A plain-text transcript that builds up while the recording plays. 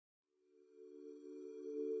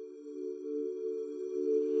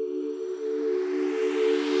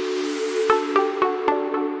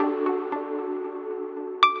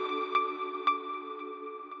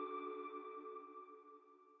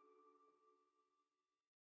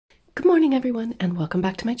morning everyone and welcome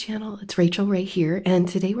back to my channel. It's Rachel Ray here, and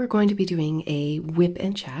today we're going to be doing a whip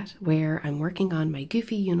and chat where I'm working on my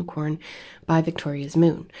Goofy Unicorn by Victoria's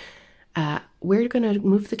Moon. We're going to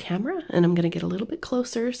move the camera and I'm going to get a little bit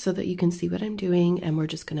closer so that you can see what I'm doing, and we're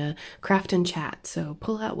just going to craft and chat. So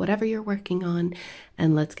pull out whatever you're working on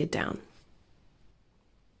and let's get down.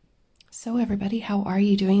 So everybody, how are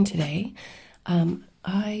you doing today?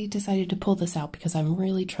 I decided to pull this out because I'm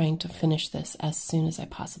really trying to finish this as soon as I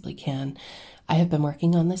possibly can. I have been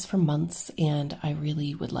working on this for months and I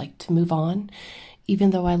really would like to move on. Even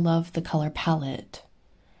though I love the color palette,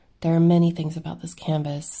 there are many things about this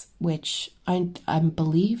canvas which I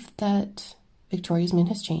believe that Victoria's Moon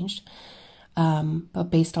has changed. But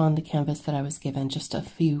based on the canvas that I was given, just a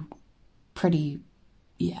few pretty,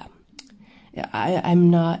 I'm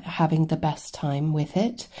not having the best time with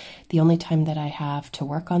it. The only time that I have to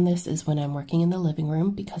work on this is when I'm working in the living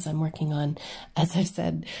room, because I'm working on, as I've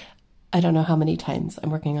said, I don't know how many times, I'm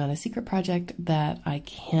working on a secret project that I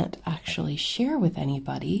can't actually share with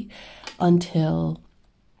anybody until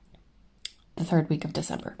the 3rd week of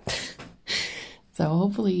December. So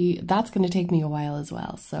hopefully that's going to take me a while as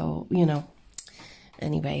well. So, you know,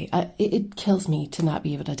 anyway, it kills me to not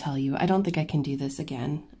be able to tell you. I don't think I can do this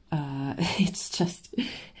again. It's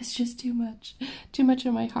just too much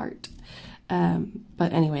in my heart.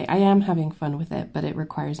 But anyway, I am having fun with it, but it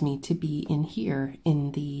requires me to be in here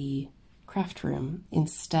in the craft room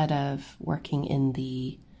instead of working in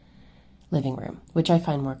the living room, which I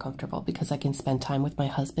find more comfortable because I can spend time with my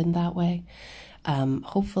husband that way.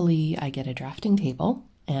 Hopefully I get a drafting table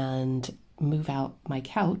and move out my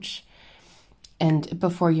couch. And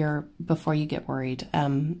before you get worried,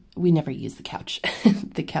 we never use the couch.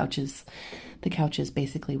 The couch is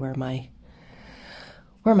basically where my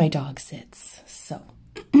dog sits. So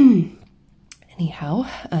anyhow,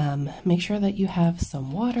 make sure that you have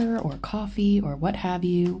some water or coffee or what have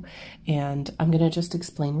you. And I'm gonna just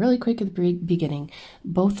explain really quick at the beginning.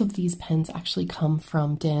 It's of these pens actually come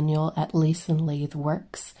from Daniel at Lace and Lathe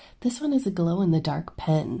Works. This one is a glow-in-the-dark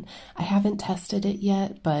pen. I haven't tested it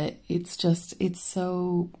yet, but it's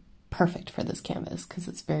so perfect for this canvas because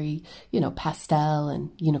it's very, pastel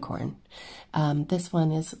and unicorn. This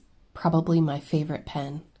one is probably my favorite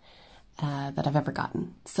pen that I've ever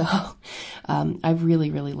gotten. So I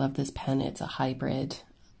really, really love this pen. It's a hybrid,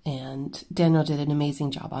 and Daniel did an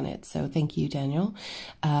amazing job on it. So thank you, Daniel.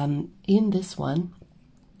 In this one,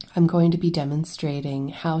 I'm going to be demonstrating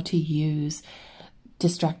how to use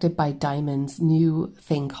Distracted by Diamond's new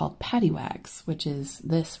thing called Patty Wax, which is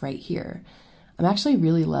this right here. I'm actually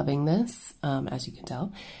really loving this, as you can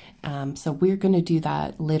tell. So we're going to do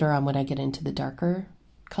that later on when I get into the darker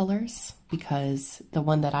colors, because the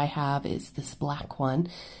one that I have is this black one,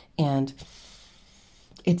 and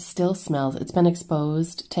it still smells. It's been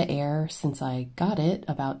exposed to air since I got it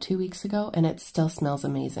about 2 weeks ago, and it still smells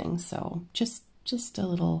amazing. So just a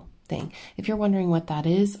little thing. If you're wondering what that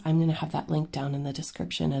is, I'm going to have that link down in the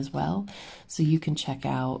description as well, so you can check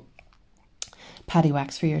out Patty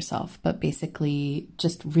Wax for yourself. But basically,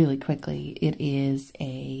 just really quickly, it is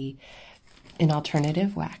an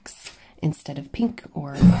alternative wax. Instead of pink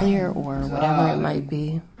or clear or whatever it might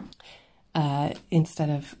be, instead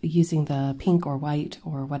of using the pink or white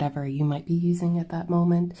or whatever you might be using at that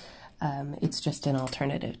moment, it's just an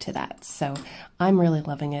alternative to that. So I'm really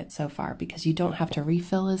loving it so far because you don't have to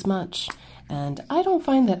refill as much. And I don't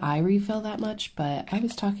find that I refill that much, but I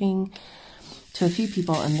was talking to a few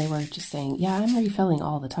people and they were just saying, yeah, I'm refilling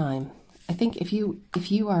all the time. I think if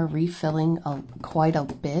you are refilling quite a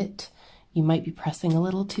bit, you might be pressing a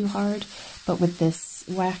little too hard, but with this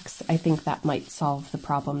wax, I think that might solve the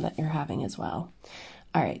problem that you're having as well.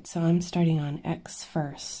 All right, so I'm starting on X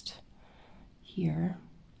first here.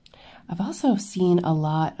 I've also seen a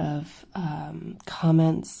lot of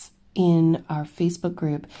comments in our Facebook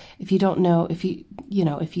group. If you don't know, if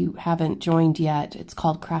you haven't joined yet, it's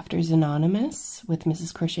called Crafters Anonymous with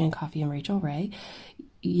Mrs. Crochet and Coffee and Rachel Ray.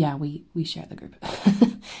 Yeah, we share the group.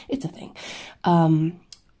 It's a thing.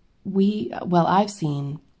 I've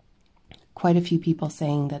seen quite a few people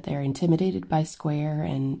saying that they're intimidated by square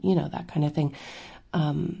and, that kind of thing.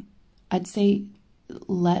 I'd say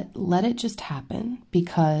let it just happen,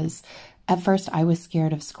 because at first I was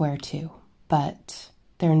scared of square too, but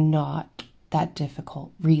they're not that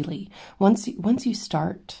difficult, really. Once you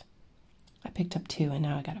start, I picked up 2 and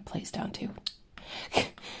now I got to place down 2.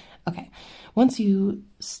 Okay. Once you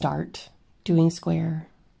start doing square,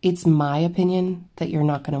 it's my opinion that you're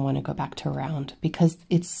not going to want to go back to round because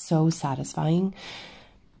it's so satisfying.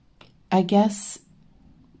 I guess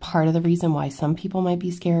part of the reason why some people might be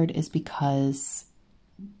scared is because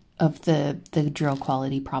of the drill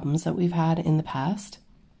quality problems that we've had in the past.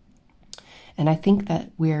 And I think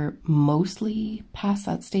that we're mostly past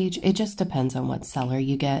that stage. It just depends on what seller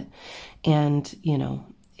you get. And, you know,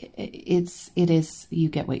 you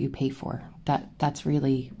get what you pay for. That's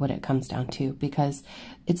really what it comes down to, because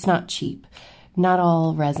it's not cheap. Not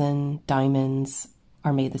all resin diamonds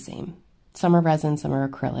are made the same. Some are resin, some are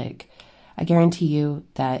acrylic. I guarantee you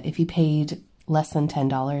that if you paid less than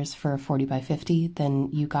 $10 for a 40 by 50, then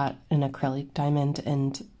you got an acrylic diamond,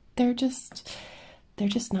 and they're just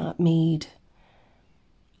not made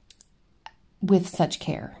with such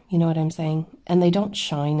care. You know what I'm saying? And they don't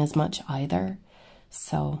shine as much either.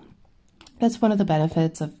 So that's one of the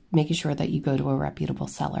benefits of making sure that you go to a reputable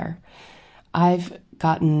seller. I've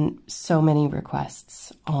gotten so many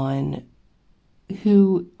requests on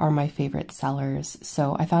who are my favorite sellers.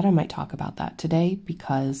 So I thought I might talk about that today,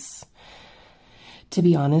 because to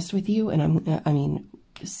be honest with you, and I mean,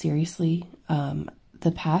 seriously,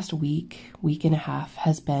 the past week and a half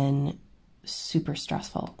has been super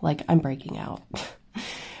stressful. Like, I'm breaking out.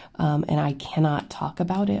 And I cannot talk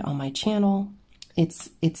about it on my channel.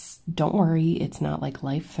 Don't worry, it's not like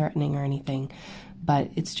life-threatening or anything, but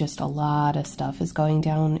it's just a lot of stuff is going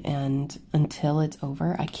down, and until it's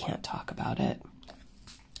over, I can't talk about it.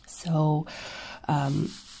 So, I'm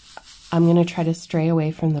going to try to stray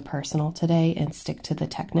away from the personal today and stick to the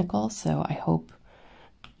technical, so I hope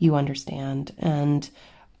you understand. And,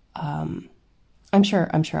 I'm sure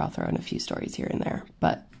I'll throw in a few stories here and there,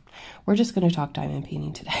 but we're just going to talk diamond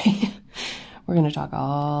painting today. We're going to talk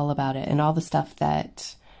all about it and all the stuff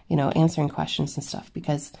that, you know, answering questions and stuff,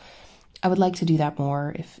 because I would like to do that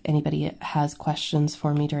more. If anybody has questions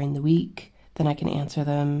for me during the week, then I can answer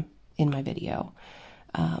them in my video.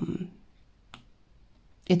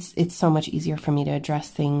 It's so much easier for me to address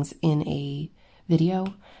things in a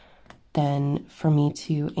video than for me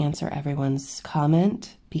to answer everyone's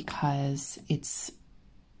comment, because it's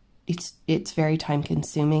very time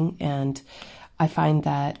consuming. And I find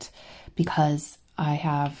that because I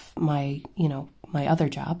have my other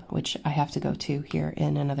job, which I have to go to here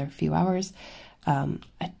in another few hours,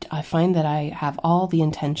 I find that I have all the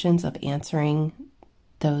intentions of answering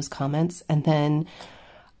those comments, and then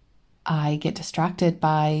I get distracted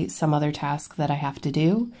by some other task that I have to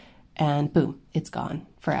do, and boom, it's gone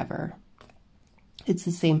forever. It's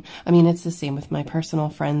the same. I mean, it's the same with my personal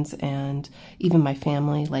friends and even my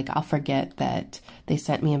family. Like, I'll forget that they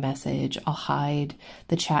sent me a message. I'll hide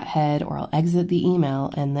the chat head, or I'll exit the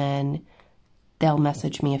email, and then they'll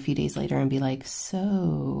message me a few days later and be like,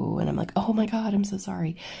 so, and I'm like, oh my God, I'm so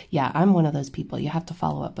sorry. Yeah, I'm one of those people. You have to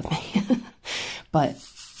follow up with me. But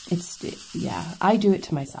yeah, I do it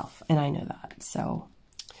to myself, and I know that. So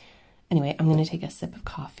anyway, I'm going to take a sip of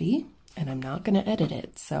coffee. And I'm not going to edit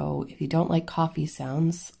it, so if you don't like coffee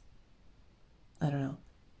sounds, I don't know.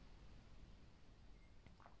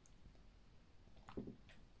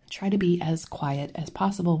 Try to be as quiet as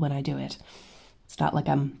possible when I do it. It's not like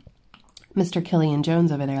I'm Mr. Killian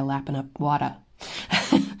Jones over there lapping up water.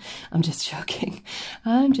 I'm just joking.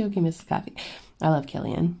 I'm joking, Mrs. Coffee. I love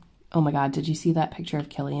Killian. Oh my God, did you see that picture of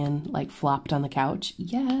Killian, like, flopped on the couch?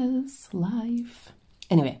 Yes, life.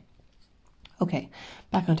 Anyway. Okay,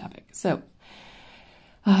 back on topic. So,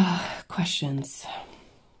 questions.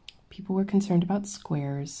 People were concerned about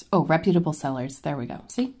squares. Oh, reputable sellers. There we go.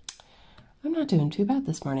 See? I'm not doing too bad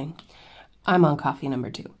this morning. I'm on coffee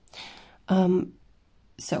number 2.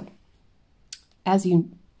 So, as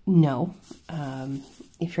you know,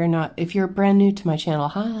 if you're brand new to my channel,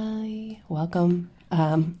 hi, welcome.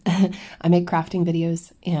 I make crafting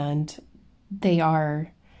videos, and they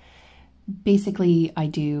are... Basically, I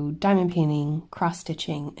do diamond painting,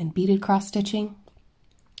 cross-stitching, and beaded cross-stitching.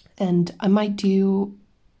 And I might do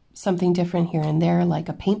something different here and there, like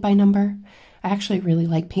a paint by number. I actually really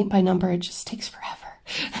like paint by number. It just takes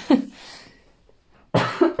forever.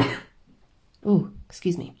 Ooh,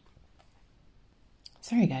 excuse me.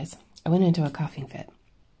 Sorry, guys. I went into a coughing fit.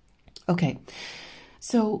 Okay,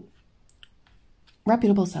 so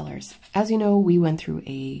reputable sellers. As you know, we went through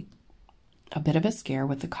a bit of a scare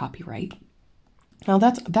with the copyright. Now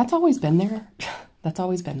that's always been there. That's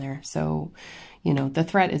always been there. So, you know, the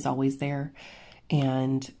threat is always there,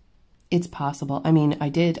 and it's possible. I mean, I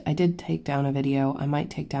did take down a video. I might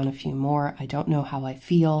take down a few more. I don't know how I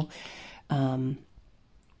feel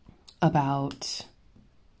about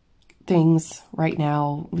things right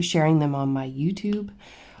now, sharing them on my YouTube.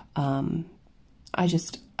 I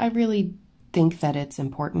really think that it's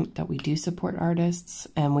important that we do support artists,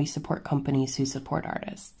 and we support companies who support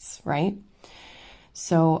artists, right?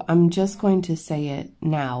 So I'm just going to say it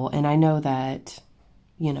now, and I know that,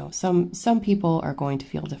 You know, some people are going to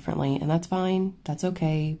feel differently, and that's fine. That's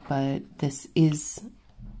okay. But this is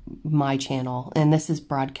my channel, and this is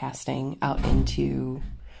broadcasting out into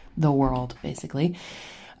the world, basically.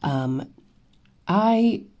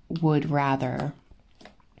 I would rather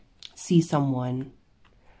see someone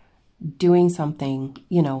doing something,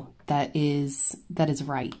 you know, that is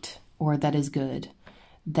right or that is good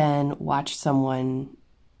than watch someone,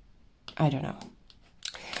 I don't know.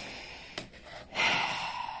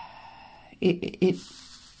 It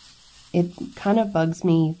kind of bugs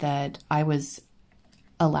me that I was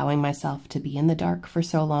allowing myself to be in the dark for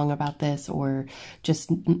so long about this, or just,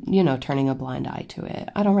 you know, turning a blind eye to it.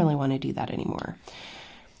 I don't really want to do that anymore.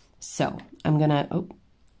 So I'm gonna, oh,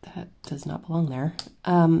 that does not belong there.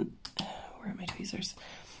 Where are my tweezers?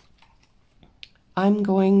 I'm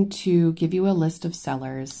going to give you a list of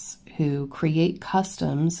sellers who create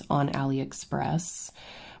customs on AliExpress,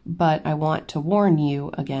 but I want to warn you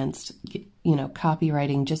against, you know,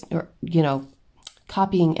 copywriting just, or, you know,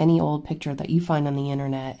 copying any old picture that you find on the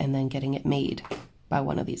internet and then getting it made by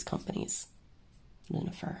one of these companies.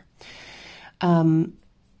 Lunifer.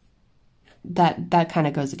 That kind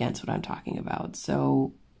of goes against what I'm talking about.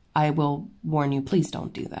 So I will warn you, please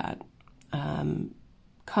don't do that.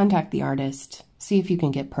 Contact the artist, see if you can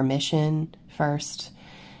get permission first.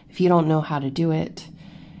 If you don't know how to do it,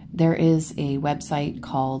 there is a website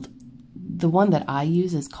called, the one that I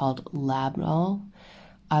use is called Labnol.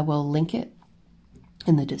 I will link it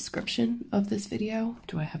in the description of this video.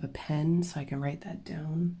 Do I have a pen so I can write that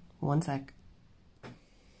down? One sec.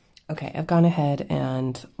 Okay, I've gone ahead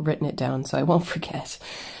and written it down so I won't forget.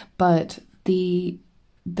 But the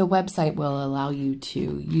website will allow you to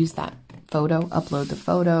use that photo, upload the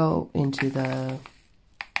photo into the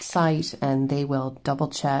site, and they will double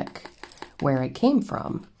check where it came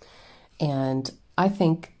from. And I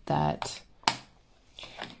think that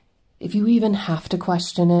if you even have to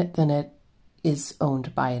question it, then it is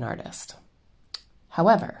owned by an artist.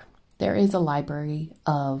 However, there is a library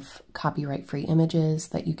of copyright-free images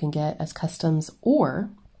that you can get as customs,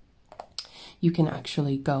 or you can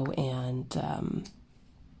actually go and,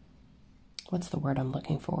 what's the word I'm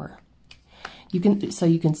looking for? You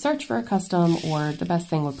can search for a custom, or the best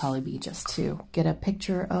thing would probably be just to get a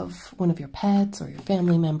picture of one of your pets or your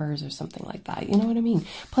family members or something like that. You know what I mean?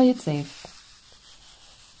 Play it safe.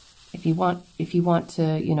 If you want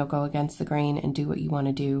to, you know, go against the grain and do what you want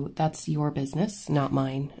to do, that's your business, not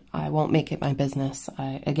mine. I won't make it my business.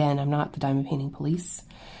 Again, I'm not the diamond painting police.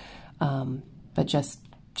 But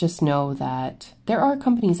just know that there are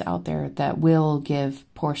companies out there that will give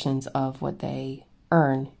portions of what they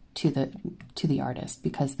earn to the artist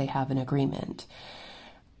because they have an agreement.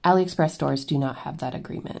 AliExpress stores do not have that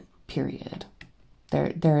agreement, period.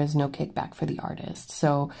 There is no kickback for the artist.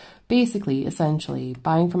 So basically, essentially,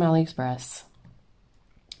 buying from AliExpress,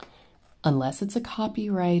 unless it's a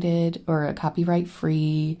copyrighted or a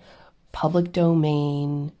copyright-free, public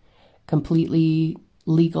domain, completely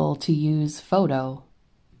legal to use photo,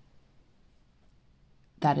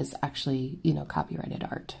 that is actually, you know, copyrighted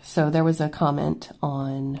art. So there was a comment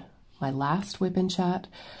on my last WipnChat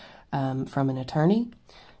from an attorney,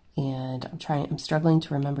 and I'm struggling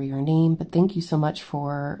to remember your name, but thank you so much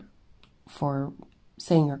for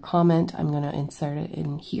saying your comment. I'm going to insert it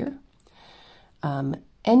in here.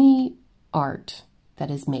 Any art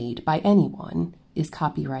that is made by anyone is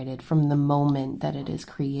copyrighted from the moment that it is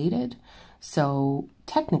created. So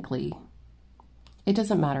technically, it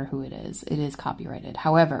doesn't matter who it is copyrighted.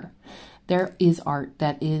 However, there is art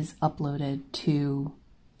that is uploaded to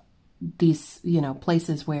these, you know,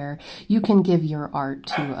 places where you can give your art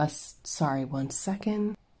to us. Sorry, one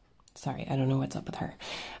second. Sorry, I don't know what's up with her.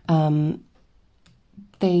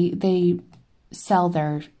 They sell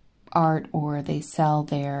their art, or they sell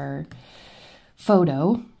their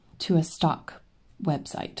photo to a stock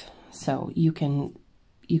website. So you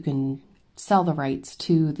can sell the rights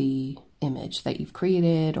to the image that you've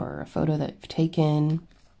created or a photo that you've taken.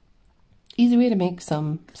 Easy way to make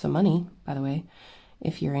some money, by the way,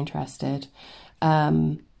 if you're interested,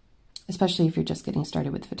 especially if you're just getting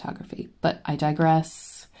started with photography. But I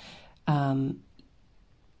digress.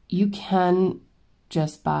 You can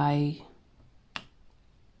just by,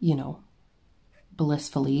 you know,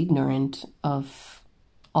 blissfully ignorant of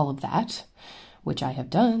all of that, which I have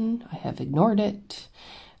done. I have ignored it,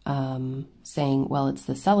 saying, well, it's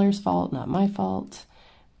the seller's fault, not my fault,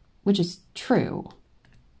 which is true.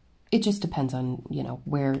 It just depends on, you know,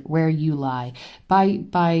 where you lie.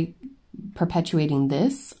 By perpetuating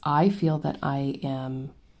this, I feel that I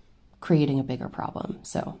am creating a bigger problem.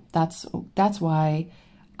 So that's why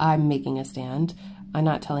I'm making a stand. I'm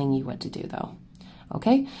not telling you what to do, though.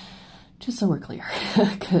 okay? Just so we're clear,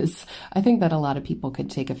 because I think that a lot of people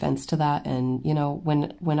could take offense to that. And, you know,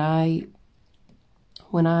 when I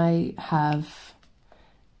have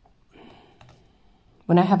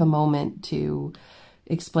a moment to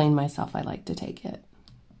explain myself, I like to take it,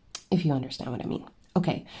 if you understand what I mean.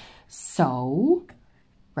 Okay, so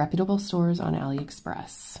reputable stores on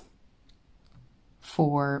AliExpress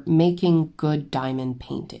for making good diamond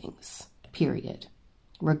paintings, period.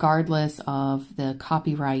 Regardless of the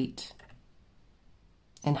copyright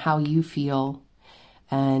and how you feel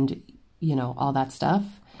and, you know, all that stuff.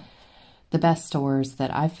 The best stores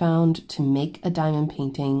that I've found to make a diamond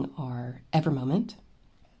painting are Evermoment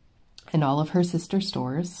and all of her sister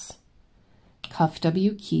stores, Cuff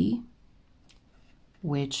W Key,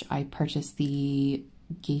 which I purchased the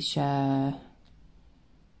Geisha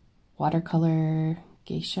watercolor,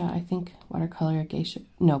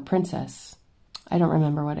 Princess. I don't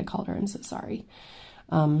remember what I called her, I'm so sorry.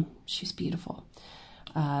 She's beautiful.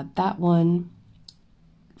 That one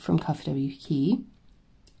from Cuff W Key.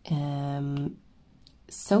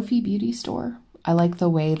 Sophie Beauty Store. I like the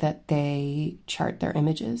way that they chart their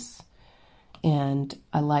images, and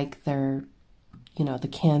I like their, you know, the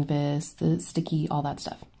canvas, the sticky, all that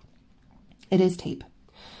stuff. It is tape.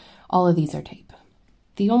 All of these are tape.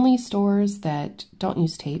 The only stores that don't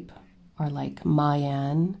use tape are like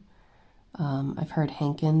Mayan. I've heard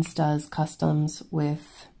Hankins does customs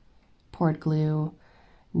with poured glue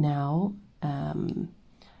now.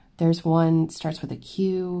 There's one starts with a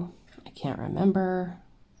Q. I can't remember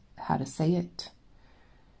how to say it,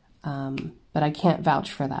 but I can't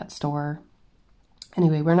vouch for that store.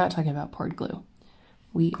 Anyway, we're not talking about poured glue.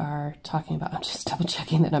 We are talking about, I'm just double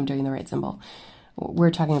checking that I'm doing the right symbol.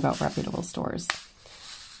 We're talking about reputable stores.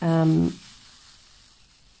 Now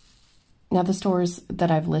the stores that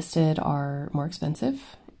I've listed are more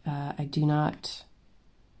expensive. There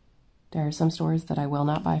are some stores that I will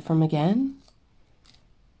not buy from again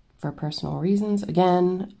for personal reasons.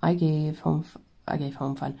 Again, I gave Home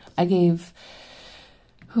Fun. I gave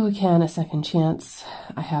Who Can a second chance.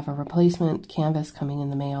 I have a replacement canvas coming in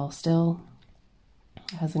the mail still.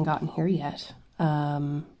 It hasn't gotten here yet.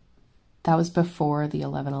 That was before the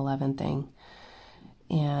 11/11 thing.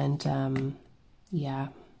 And yeah.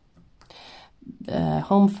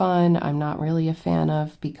 Home Fun, I'm not really a fan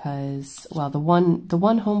of because, well, the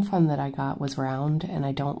one Home Fun that I got was round, and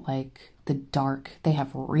I don't like the dark. They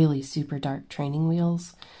have really super dark training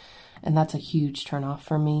wheels, and that's a huge turnoff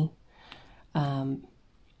for me. I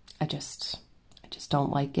just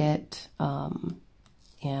don't like it,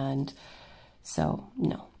 and so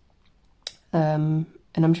no. And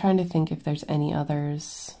I'm trying to think if there's any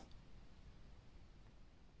others.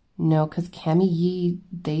 No, because Cami Yee,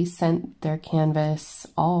 they sent their canvas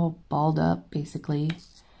all balled up, basically.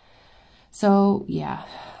 So yeah,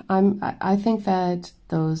 I think that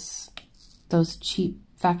those cheap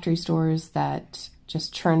factory stores that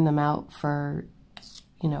just churn them out for,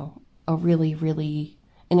 you know, a really, really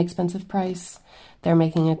inexpensive price, they're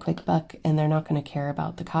making a quick buck, and they're not going to care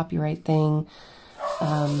about the copyright thing.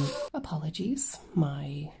 Apologies,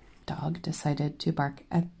 my dog decided to bark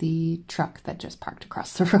at the truck that just parked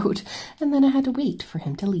across the road, and then I had to wait for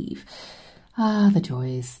him to leave. The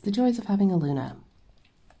joys of having a Luna.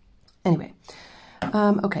 Anyway,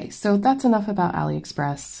 okay, so that's enough about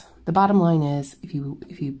AliExpress. The bottom line is, if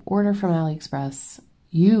you order from AliExpress,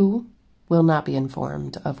 you will not be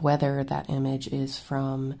informed of whether that image is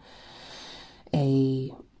from a,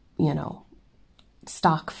 you know,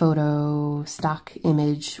 stock photo, stock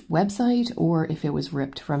image website, or if it was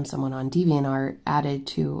ripped from someone on DeviantArt, added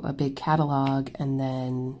to a big catalog, and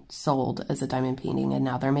then sold as a diamond painting, and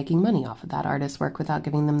now they're making money off of that artist's work without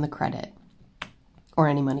giving them the credit or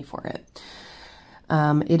any money for it.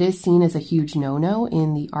 It is seen as a huge no-no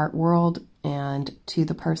in the art world, and to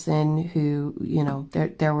the person who, you know,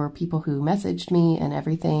 there were people who messaged me and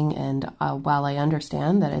everything, and while I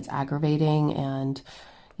understand that it's aggravating and,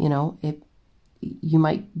 you know, you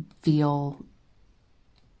might feel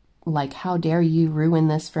like, how dare you ruin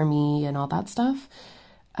this for me and all that stuff.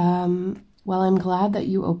 Well, I'm glad that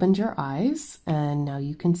you opened your eyes and now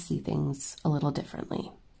you can see things a little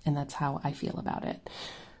differently. And that's how I feel about it.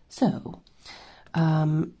 So,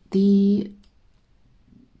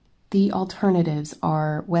 the alternatives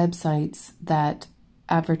are websites that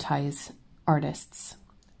advertise artists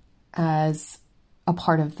as a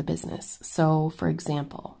part of the business. So, for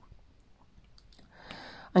example,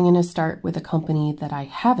 I'm going to start with a company that I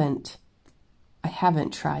haven't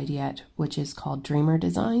tried yet, which is called Dreamer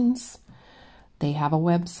Designs. They have a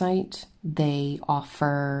website. They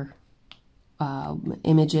offer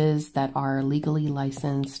images that are legally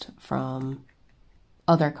licensed from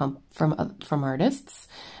from artists,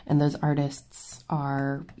 and those artists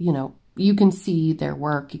are, you know, you can see their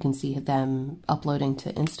work, you can see them uploading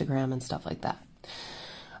to Instagram and stuff like that.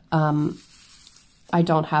 I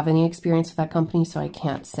don't have any experience with that company, so I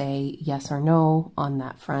can't say yes or no on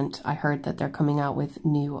that front. I heard that they're coming out with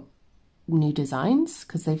new designs,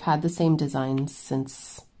 because they've had the same designs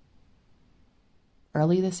since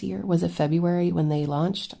early this year. Was it February when they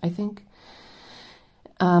launched, I think?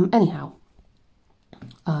 Anyhow,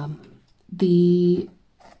 the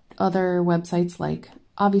other websites, like,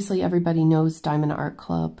 obviously everybody knows Diamond Art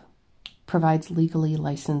Club provides legally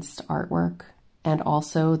licensed artwork, and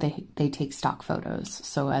also they take stock photos.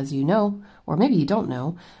 So as you know, or maybe you don't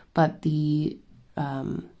know, but the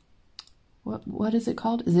what is it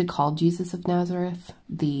called? Is it called Jesus of Nazareth?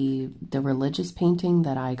 The religious painting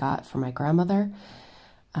that I got for my grandmother.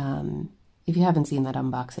 If you haven't seen that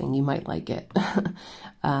unboxing, you might like it.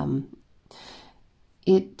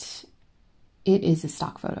 It is a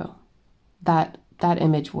stock photo. That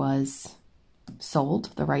image was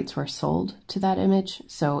sold. The rights were sold to that image,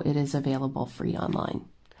 so it is available free online.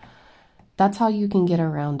 That's how you can get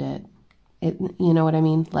around it. You know what I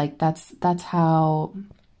mean? Like, that's how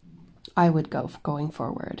I would go going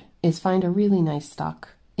forward, is find a really nice stock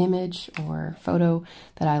image or photo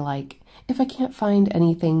that I like. If I can't find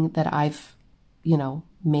anything that I've, you know,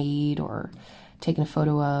 made or taken a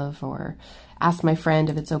photo of, or ask my friend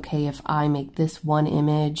if it's okay if I make this one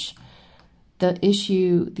image. The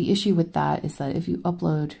issue with that is that if you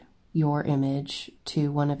upload your image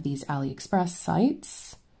to one of these AliExpress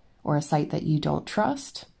sites, or a site that you don't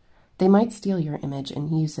trust, they might steal your image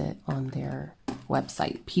and use it on their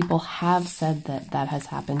website. People have said that that has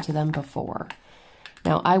happened to them before.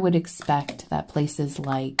 Now, I would expect that places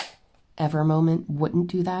like Evermoment wouldn't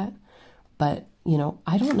do that, but, you know,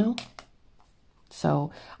 I don't know.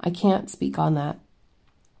 So I can't speak on that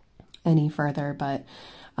any further, but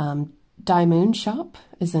Diamond Shop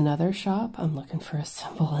is another shop. I'm looking for a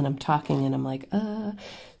symbol and I'm talking and I'm like,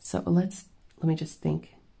 so let me just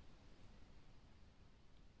think.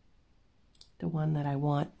 The one that I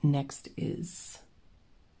want next is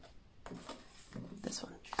this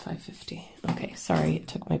one, 550. Okay, sorry, it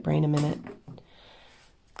took my brain a minute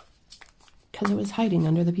because it was hiding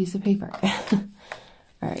under the piece of paper.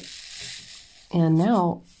 All right, and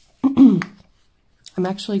now I'm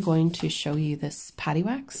actually going to show you this patty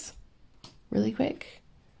wax really quick,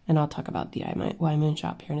 and I'll talk about the WipnChat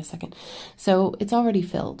shop here in a second. So it's already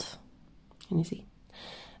filled. Can you see?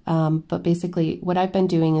 But basically what I've been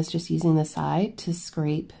doing is just using the side to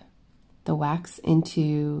scrape the wax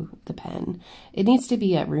into the pen. It needs to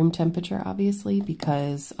be at room temperature, obviously,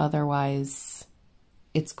 because otherwise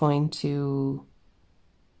it's going to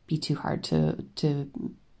be too hard to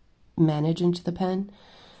manage into the pen.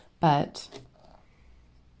 But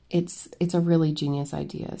it's a really genius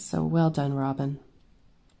idea. So well done, Robin.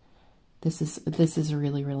 This is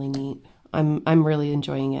really, really neat. I'm really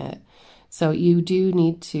enjoying it. So you do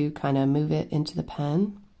need to kind of move it into the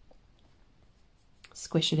pen,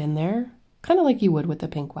 squish it in there, kind of like you would with the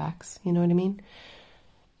pink wax, you know what I mean?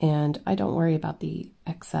 And I don't worry about the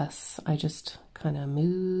excess. I just kind of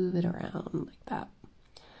move it around like that.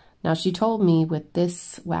 Now, she told me with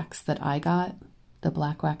this wax that I got, the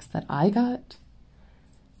black wax that I got,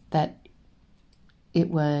 that it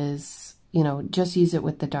was, you know, just use it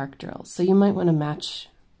with the dark drills. So you might want to match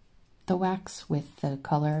the wax with the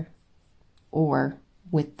color or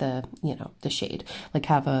with the, you know, the shade. Like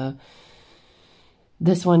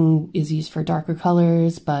this one is used for darker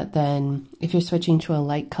colors, but then if you're switching to a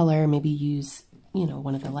light color, maybe use, you know,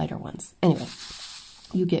 one of the lighter ones. Anyway,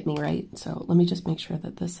 you get me, right? So let me just make sure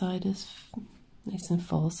that this side is nice and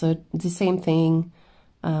full. So it's the same thing.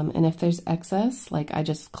 And if there's excess, like, I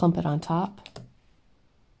just clump it on top.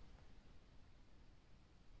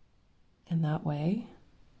 And that way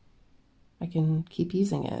I can keep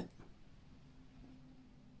using it.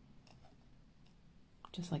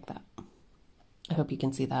 Just like that. I hope you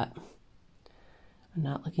can see that. I'm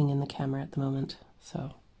not looking in the camera at the moment,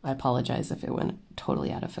 so I apologize if it went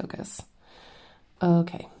totally out of focus.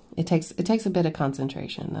 Okay, it takes a bit of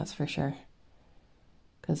concentration, that's for sure,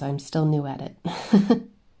 because I'm still new at it.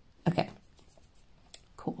 Okay,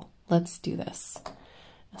 cool. Let's do this.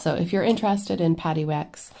 So if you're interested in patty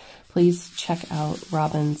wax, please check out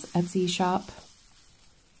Robin's Etsy shop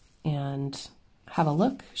and have a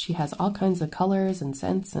look. She has all kinds of colors and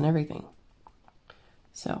scents and everything.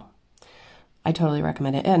 So I totally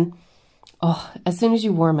recommend it. And oh, as soon as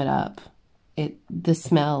you warm it up, the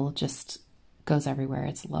smell just goes everywhere.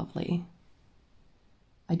 It's lovely.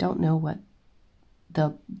 I don't know what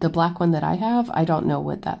the black one that I have, I don't know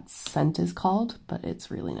what that scent is called, but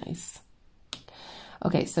it's really nice.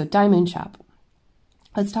 Okay, so Diamond Shop.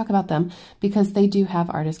 Let's talk about them because they do have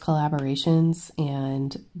artist collaborations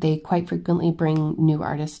and they quite frequently bring new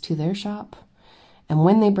artists to their shop. And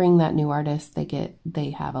when they bring that new artist, they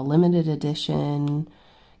have a limited edition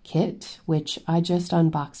kit, which I just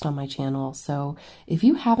unboxed on my channel. So if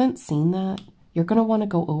you haven't seen that, you're going to want to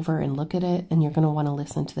go over and look at it, and you're going to want to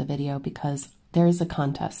listen to the video because there is a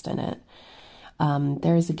contest in it.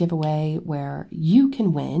 There is a giveaway where you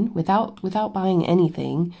can win without buying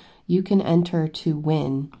anything. You can enter to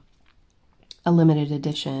win a limited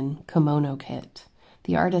edition kimono kit.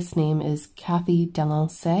 The artist's name is Kathy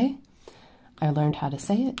Delancey. I learned how to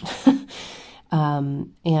say it.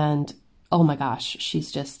 And oh my gosh,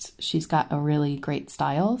 she's got a really great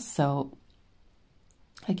style. So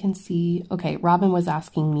I can see, okay, Robin was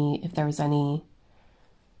asking me if there was any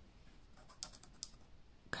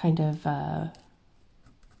kind of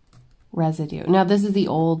residue. Now this is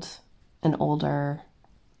an older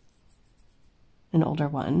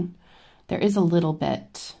one. There is a little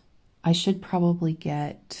bit. I should probably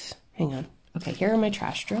get, hang on. Okay, here are my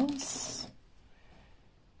trash drills.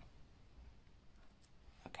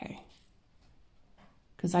 Okay.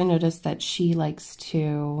 Because I noticed that she likes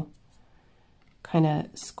to kind of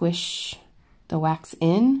squish the wax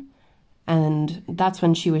in, and that's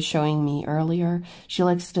when she was showing me earlier. She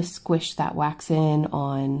likes to squish that wax in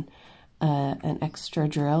on an extra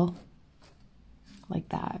drill like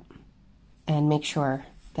that and make sure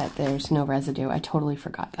that there's no residue. I totally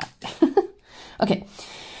forgot that. Okay,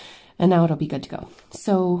 and now it'll be good to go.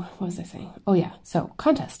 So what was I saying? Oh yeah, so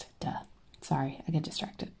contest, duh. Sorry, I get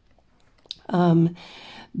distracted.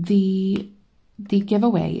 The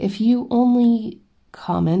giveaway, if you only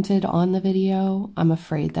commented on the video, I'm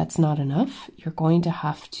afraid that's not enough. You're going to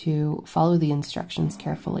have to follow the instructions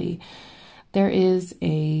carefully. There is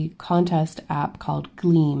a contest app called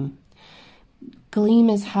Gleam. Gleam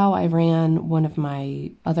is how I ran one of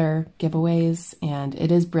my other giveaways, and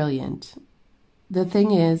it is brilliant. The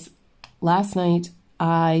thing is, last night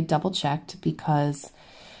I double-checked because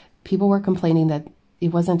people were complaining that it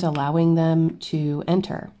wasn't allowing them to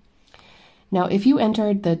enter. Now, if you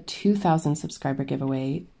entered the 2,000 subscriber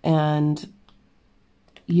giveaway and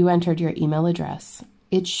you entered your email address,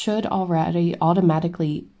 it should already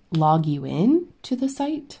automatically log you in to the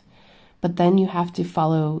site, but then you have to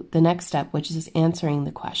follow the next step, which is answering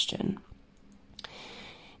the question.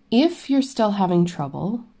 If you're still having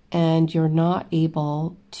trouble and you're not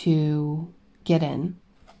able to get in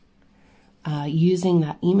using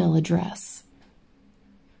that email address,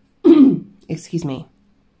 excuse me,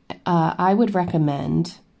 I would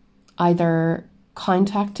recommend either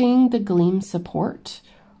contacting the Gleam support,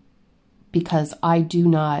 because I do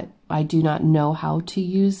not know how to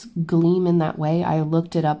use Gleam in that way. I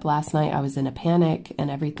looked it up last night. I was in a panic and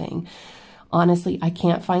everything. Honestly, I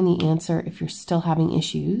can't find the answer. If you're still having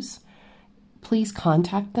issues, please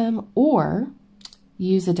contact them or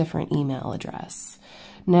use a different email address.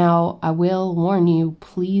 Now, I will warn you,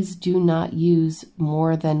 please do not use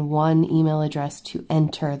more than one email address to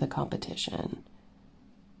enter the competition.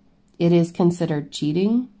 It is considered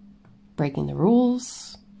cheating, breaking the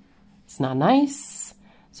rules. It's not nice,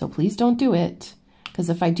 so please don't do it. Because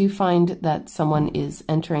if I do find that someone is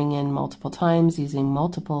entering in multiple times using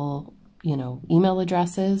multiple, email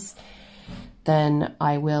addresses, then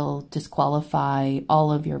I will disqualify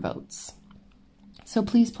all of your votes. So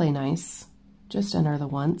please play nice. Just enter the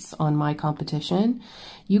once on my competition.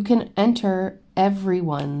 You can enter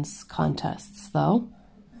everyone's contests, though.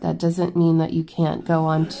 That doesn't mean that you can't go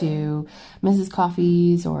on to Mrs.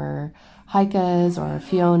 Coffee's or Heike's or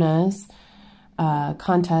Fiona's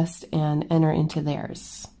contest and enter into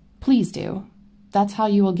theirs. Please do. That's how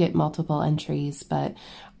you will get multiple entries, but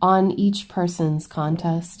on each person's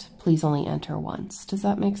contest, please only enter once. Does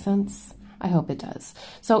that make sense? I hope it does.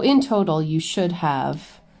 So in total, you should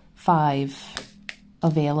have 5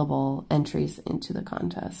 available entries into the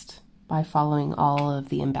contest by following all of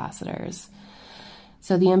the ambassadors.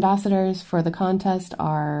 So the ambassadors for the contest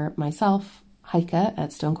are myself, Heike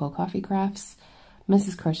at Stone Cold Coffee Crafts,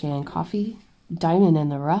 Mrs. Crochet and Coffee, Diamond in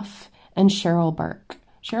the Rough, and Cheryl Burke.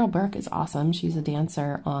 Cheryl Burke is awesome. She's a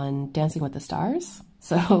dancer on Dancing with the Stars.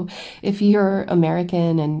 So if you're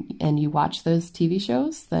American and you watch those TV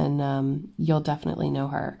shows, then you'll definitely know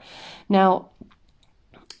her. Now,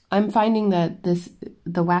 I'm finding that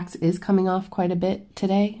the wax is coming off quite a bit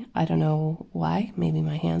today. I don't know why. Maybe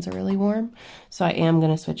my hands are really warm. So I am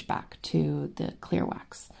going to switch back to the clear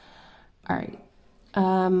wax. All right.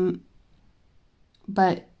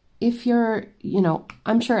 But if you're,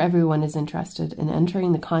 I'm sure everyone is interested in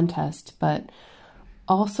entering the contest, but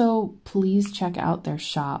also please check out their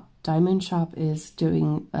shop. Diamond Shop is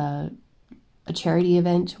doing a charity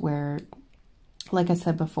event where, like I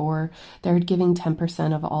said before, they're giving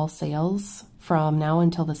 10% of all sales from now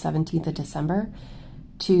until the 17th of December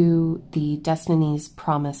to the Destiny's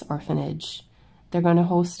Promise Orphanage. They're going to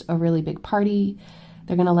host a really big party.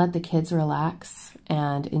 They're going to let the kids relax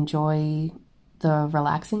and enjoy the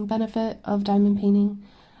relaxing benefit of diamond painting,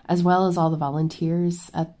 as well as all the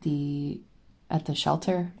volunteers at the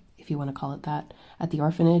shelter, if you want to call it that, at the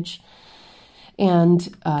orphanage,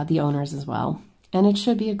 and the owners as well. And it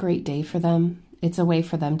should be a great day for them. It's a way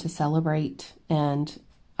for them to celebrate. And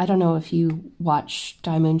I don't know if you watch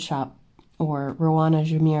Diamond Shop or Rowana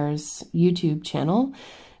Jamir's YouTube channel,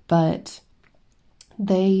 but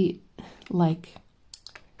they, like,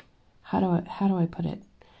 how do I put it?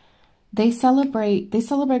 They celebrate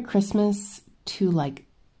Christmas to like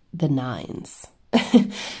the nines.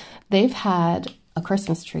 They've had a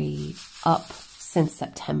Christmas tree up since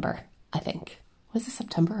September, I think. Was it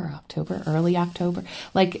September or October? Early October?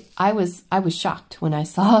 Like, I was shocked when I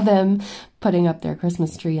saw them putting up their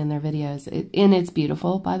Christmas tree in their videos. And it's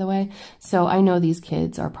beautiful, by the way. So I know these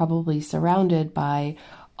kids are probably surrounded by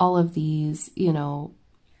all of these,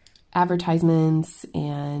 advertisements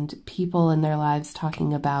and people in their lives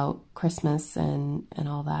talking about Christmas and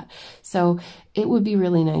all that. So it would be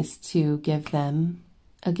really nice to give them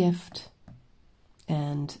a gift.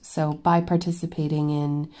 And so by participating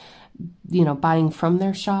in, buying from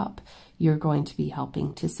their shop, you're going to be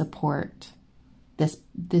helping to support this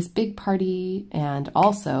big party. And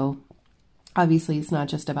also, obviously, it's not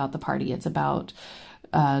just about the party. It's about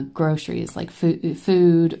groceries like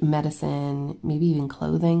food, medicine, maybe even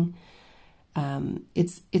clothing.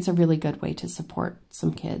 It's a really good way to support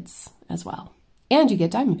some kids as well. And you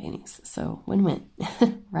get diamond paintings, so win-win,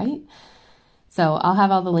 right? So I'll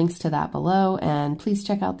have all the links to that below, and please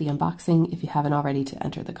check out the unboxing if you haven't already to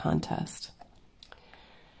enter the contest.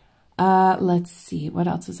 Let's see, what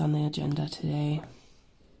else is on the agenda today?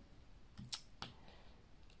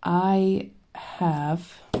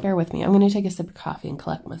 Bear with me, I'm going to take a sip of coffee and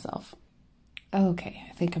collect myself. Okay,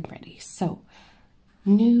 I think I'm ready. So,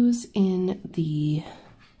 news in the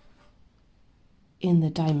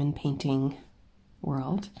diamond painting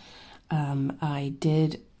world. I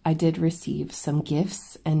did receive some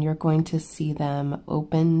gifts, and you're going to see them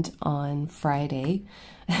opened on Friday.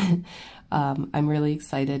 I'm really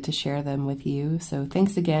excited to share them with you. So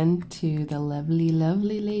thanks again to the lovely,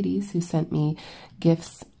 lovely ladies who sent me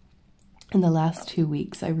gifts in the last 2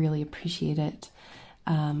 weeks. I really appreciate it.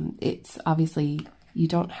 It's obviously, you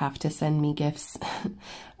don't have to send me gifts,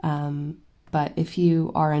 but if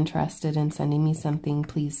you are interested in sending me something,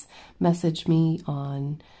 please message me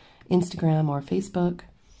on Instagram or Facebook,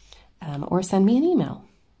 or send me an email,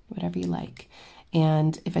 whatever you like.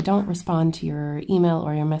 And if I don't respond to your email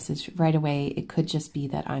or your message right away, it could just be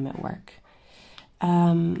that I'm at work.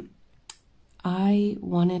 I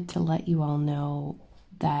wanted to let you all know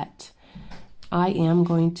that I am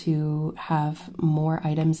going to have more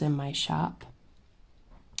items in my shop.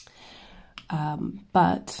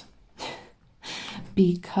 But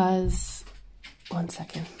because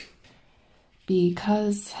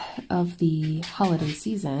of the holiday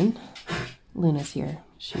season, Luna's here.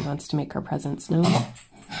 She wants to make her presence known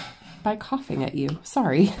by coughing at you.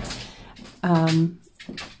 Sorry. Hold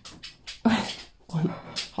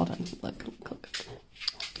on. Look.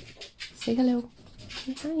 Say hello.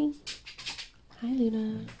 Say hi. Hi,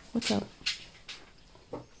 Luna. What's up?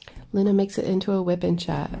 Luna makes it into a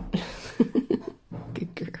WipnChat.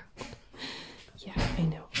 Good girl. Yeah,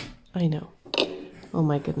 I know. Oh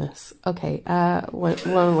my goodness. Okay,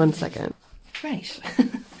 one second. Right.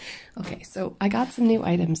 Okay, so I got some new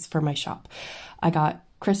items for my shop. I got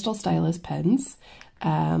crystal stylus pens,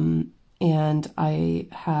 and I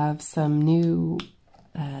have some new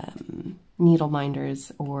needle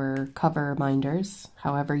minders or cover minders,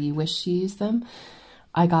 however you wish to use them.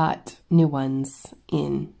 I got new ones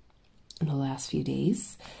in the last few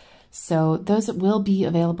days. So those will be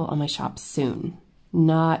available on my shop soon.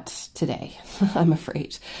 Not today, I'm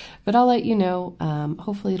afraid, but I'll let you know.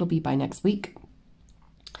 Hopefully it'll be by next week.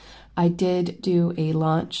 I did do a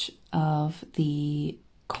launch of the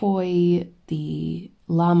koi, the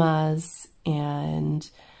llamas, and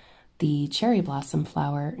the cherry blossom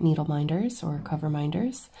flower needle minders or cover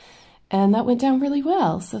minders, and that went down really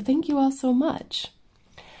well. So thank you all so much.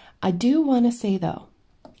 I do want to say though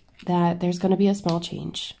that there's going to be a small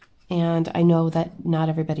change, and I know that not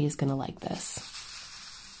everybody is going to like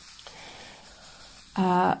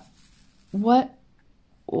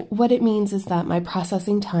what it means is that my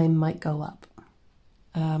processing time might go up.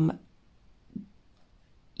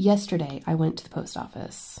 Yesterday, I went to the post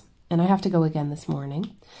office, and I have to go again this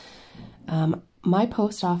morning. My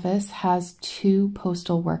post office has 2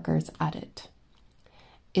 postal workers at it.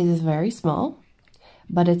 It is very small,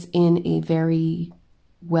 but it's in a very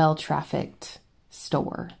well-trafficked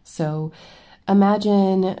store. So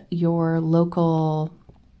imagine your local,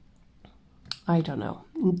 I don't know,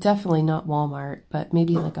 definitely not Walmart, but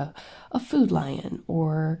maybe like a Food Lion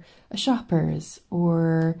or a Shoppers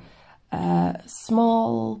or a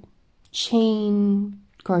small chain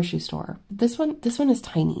grocery store. This one is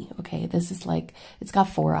tiny. Okay, this is like, it's got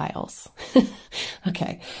 4 aisles.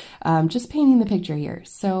 Okay, just painting the picture here.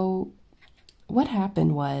 So what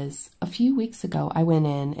happened was, a few weeks ago I went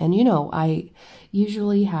in, and you know, I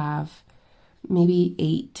usually have maybe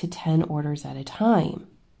 8 to 10 orders at a time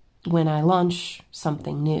when I launch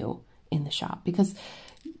something new in the shop, because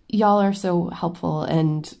y'all are so helpful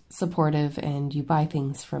and supportive, and you buy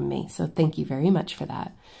things from me. So thank you very much for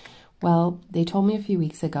that. Well, they told me a few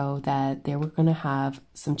weeks ago that they were going to have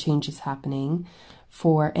some changes happening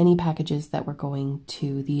for any packages that were going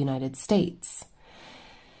to the United States.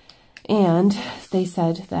 And they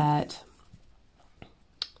said that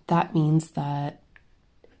that means that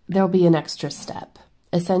there'll be an extra step.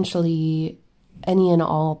 Essentially, any and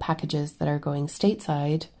all packages that are going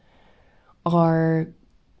stateside are,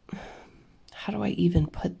 how do I even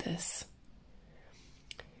put this?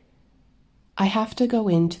 I have to go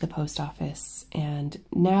into the post office, and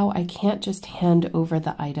now I can't just hand over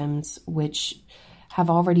the items which have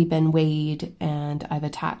already been weighed and I've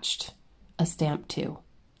attached a stamp to.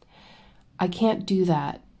 I can't do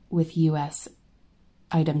that with US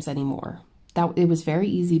items anymore. It was very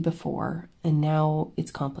easy before, and now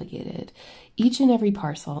it's complicated. Each and every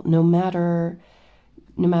parcel, no matter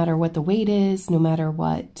what the weight is, no matter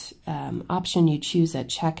what option you choose at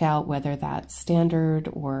checkout, whether that's standard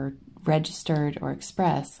or registered or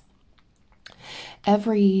express,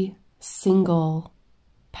 every single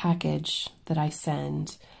package that I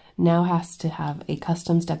send now has to have a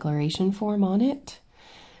customs declaration form on it,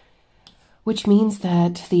 which means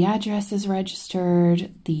that the address is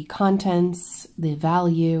registered, the contents, the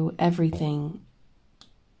value, everything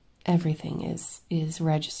is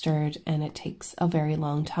registered, and it takes a very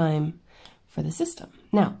long time for the system.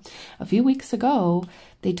 Now, a few weeks ago,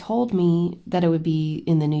 they told me that it would be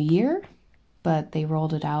in the new year, but they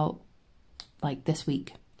rolled it out like this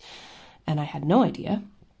week, and I had no idea.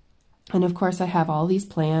 And of course, I have all these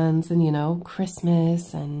plans and, you know,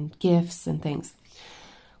 Christmas and gifts and things.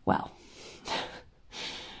 Well,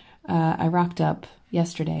 I rocked up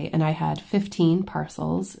yesterday, and I had 15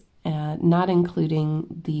 parcels, not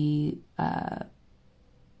including the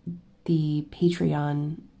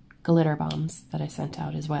Patreon glitter bombs that I sent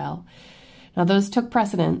out as well. Now, those took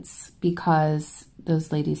precedence because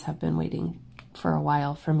those ladies have been waiting for a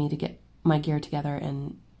while for me to get my gear together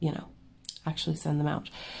and, you know, actually send them out.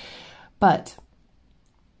 But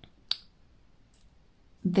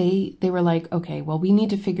they were like, okay, well, we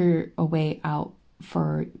need to figure a way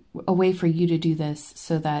for you to do this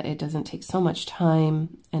so that it doesn't take so much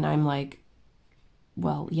time. And I'm like,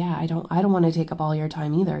 well, yeah, I don't want to take up all your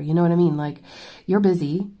time either. You know what I mean? Like, you're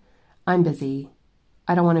busy, I'm busy.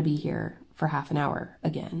 I don't want to be here for half an hour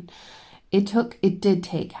again. It did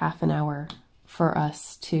take half an hour for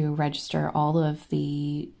us to register all of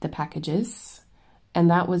the packages. And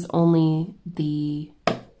that was only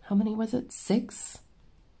how many was it? 6?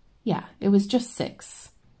 Yeah, it was just 6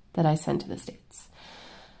 that I sent to the States.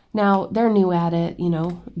 Now, they're new at it, you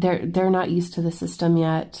know, they're not used to the system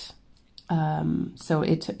yet. So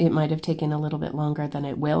it might have taken a little bit longer than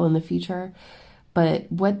it will in the future.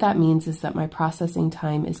 But what that means is that my processing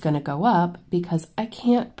time is going to go up because I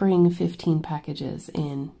can't bring 15 packages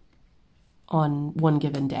in on one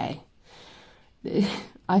given day.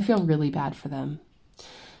 I feel really bad for them.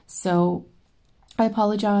 So I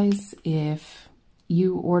apologize if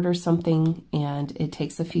you order something and it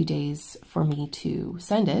takes a few days for me to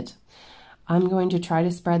send it. I'm going to try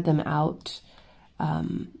to spread them out.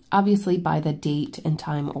 Obviously, by the date and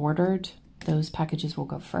time ordered, those packages will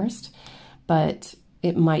go first, but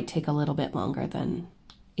it might take a little bit longer than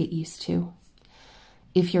it used to.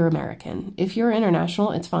 If you're American, if you're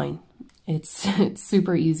international, it's fine. It's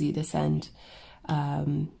super easy to send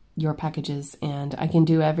your packages, and I can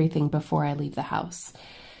do everything before I leave the house.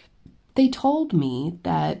 They told me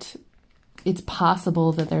that it's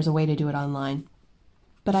possible that there's a way to do it online,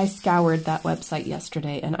 but I scoured that website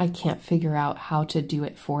yesterday and I can't figure out how to do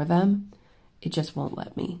it for them. It just won't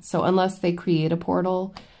let me. So unless they create a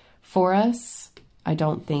portal for us, I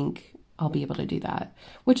don't think I'll be able to do that,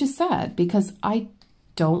 which is sad because I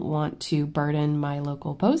don't want to burden my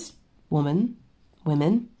local post women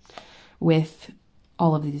with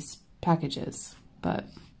all of these packages, but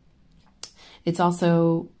it's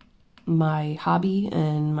also my hobby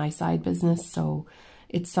and my side business, so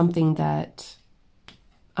it's something that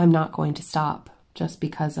I'm not going to stop just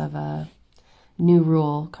because of a new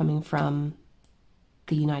rule coming from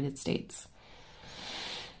the United States.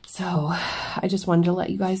 So I just wanted to let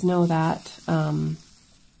you guys know that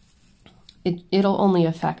it'll only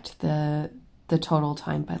affect the total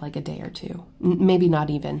time by like a day or two, maybe not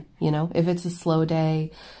even, you know, if it's a slow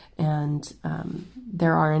day and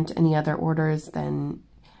there aren't any other orders, then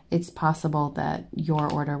it's possible that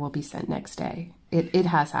your order will be sent next day. It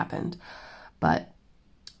has happened, but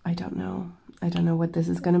I don't know. I don't know what this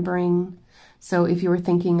is going to bring. So if you were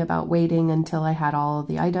thinking about waiting until I had all of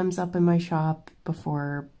the items up in my shop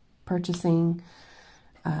before purchasing,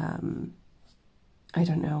 I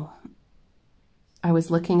don't know. I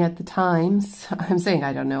was looking at the times. I'm saying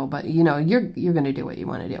I don't know, but you know, you're going to do what you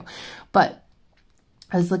want to do. But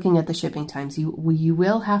I was looking at the shipping times. You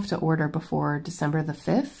will have to order before December the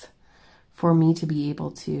 5th for me to be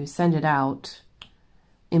able to send it out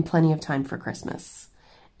in plenty of time for Christmas.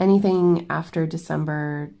 Anything after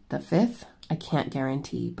December the 5th, I can't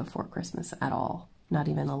guarantee before Christmas at all. Not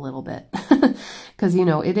even a little bit. Because, you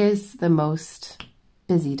know, it is the most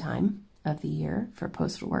busy time of the year for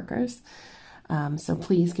postal workers. So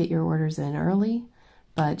please get your orders in early.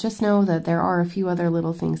 But just know that there are a few other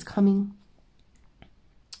little things coming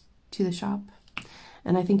to the shop.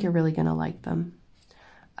 And I think you're really going to like them.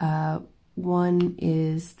 One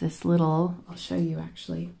is this little, I'll show you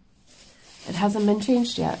actually. It hasn't been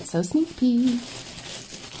changed yet, so sneak peek.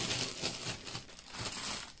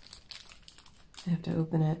 I have to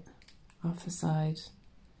open it off the side.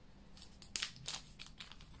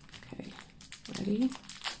 Okay, ready?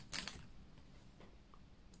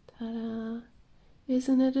 Ta-da!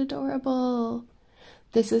 Isn't it adorable?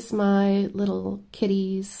 This is my little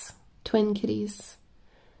kitties, twin kitties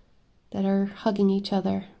that are hugging each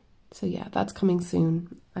other. So yeah, that's coming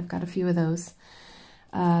soon. I've got a few of those.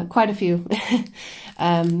 Quite a few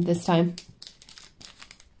this time.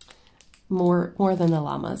 More than the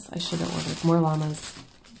llamas. I should have ordered more llamas.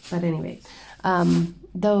 But anyway,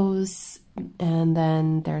 those, and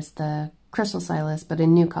then there's the crystal stylus, but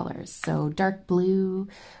in new colors. So dark blue,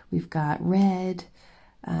 we've got red.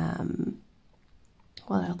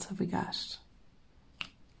 What else have we got?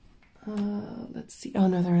 Let's see. Oh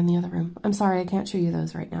no, they're in the other room. I'm sorry, I can't show you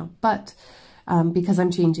those right now. But because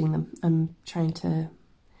I'm changing them, I'm trying to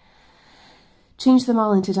change them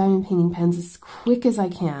all into diamond painting pens as quick as I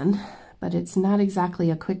can. But it's not exactly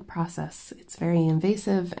a quick process. It's very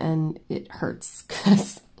invasive and it hurts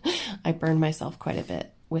because I burn myself quite a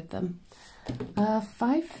bit with them.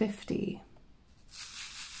 $5.50.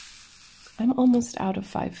 I'm almost out of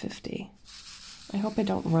 $5.50. I hope I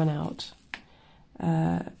don't run out.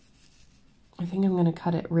 I think I'm gonna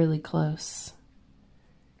cut it really close.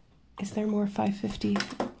 Is there more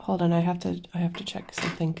 $5.50? Hold on, I have to check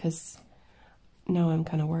something because now I'm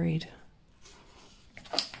kind of worried.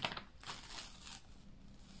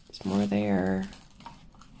 There's more there.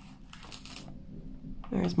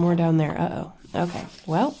 There's more down there. Uh-oh. Okay,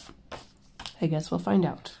 well, I guess we'll find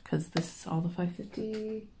out because this is all the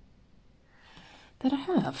 $5.50 that I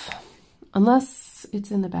have. Unless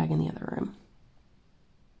it's in the bag in the other room.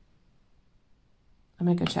 I'm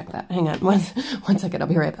gonna go check that. Hang on, one second, I'll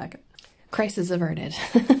be right back. Crisis averted.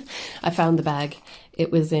 I found the bag.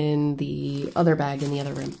 It was in the other bag in the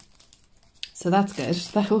other room. So that's good.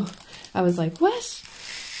 I was like, what?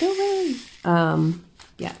 No way.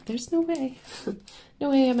 Yeah, there's no way. No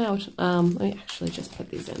way I'm out. Let me actually just put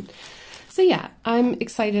these in. So yeah, I'm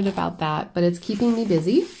excited about that, but it's keeping me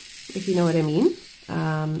busy, if you know what I mean.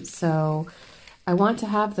 So I want to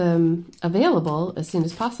have them available as soon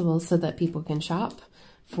as possible so that people can shop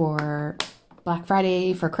for Black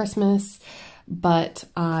Friday, for Christmas, but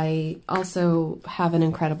I also have an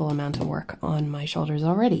incredible amount of work on my shoulders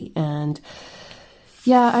already. And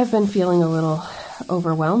yeah, I've been feeling a little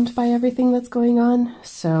overwhelmed by everything that's going on.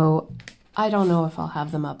 So I don't know if I'll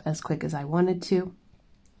have them up as quick as I wanted to.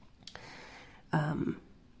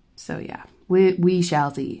 So yeah, we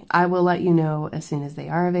shall see. I will let you know as soon as they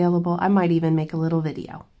are available. I might even make a little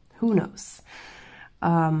video. Who knows?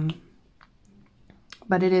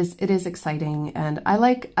 But it is exciting, and I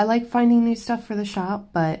like finding new stuff for the shop,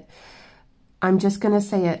 but I'm just gonna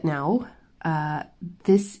say it now.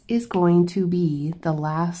 This is going to be the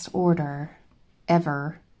last order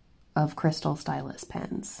ever of crystal stylus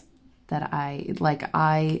pens that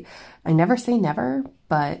I never say never,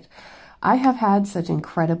 but I have had such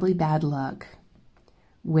incredibly bad luck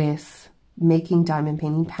with making diamond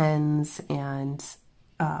painting pens and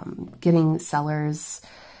getting sellers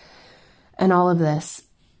and all of this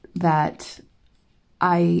that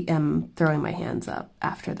I am throwing my hands up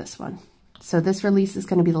after this one. So this release is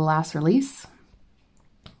going to be the last release.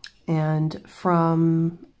 And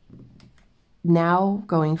from now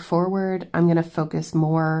going forward, I'm going to focus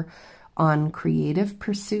more on creative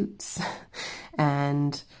pursuits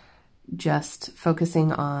and just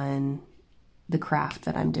focusing on the craft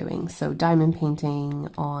that I'm doing. So diamond painting,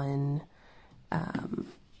 on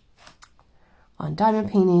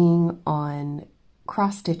diamond painting, on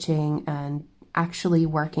cross stitching, and actually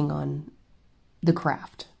working on the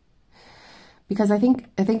craft. Because I think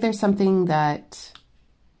there's something that,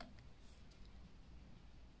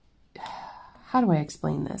 how do I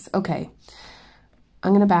explain this? Okay,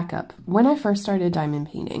 I'm going to back up. When I first started diamond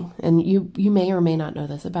painting, and you may or may not know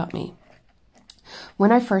this about me,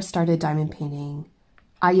 when I first started diamond painting,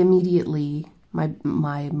 I immediately, my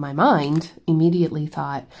mind immediately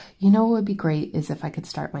thought, you know what would be great is if I could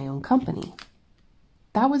start my own company.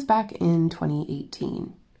 That was back in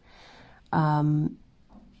 2018.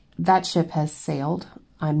 That ship has sailed.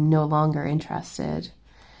 I'm no longer interested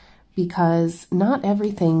because not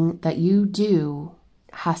everything that you do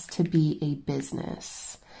has to be a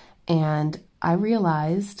business. And I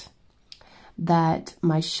realized that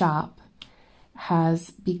my shop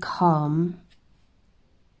has become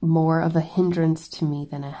more of a hindrance to me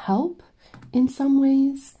than a help in some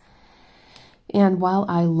ways. And while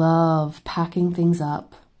I love packing things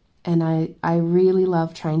up, and I really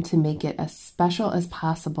love trying to make it as special as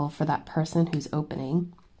possible for that person who's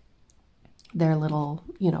opening their little,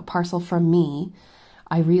 parcel from me,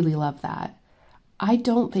 I really love that. I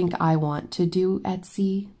don't think I want to do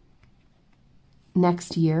Etsy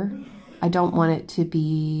next year. I don't want it to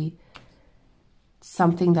be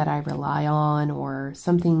something that I rely on or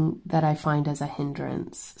something that I find as a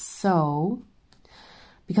hindrance. So,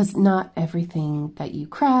 because not everything that you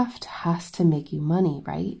craft has to make you money,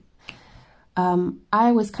 right?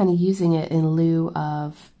 I was kind of using it in lieu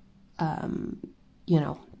of,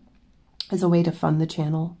 as a way to fund the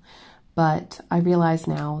channel. But I realize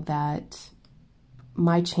now that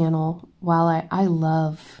my channel, while I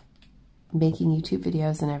love making YouTube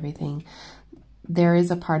videos and everything, there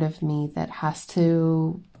is a part of me that has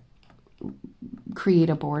to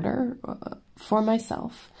create a border for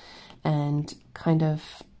myself and kind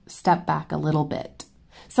of step back a little bit.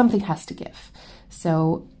 Something has to give.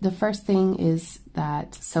 So the first thing is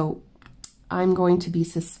that, so I'm going to be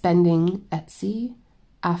suspending Etsy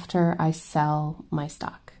after I sell my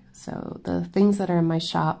stock. So the things that are in my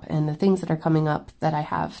shop and the things that are coming up that I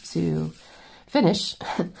have to finish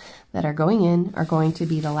that are going in are going to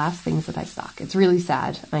be the last things that I stock. It's really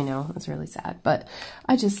sad. I know it's really sad, but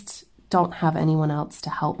I just don't have anyone else to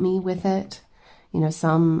help me with it.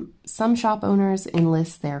 Some shop owners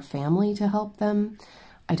enlist their family to help them.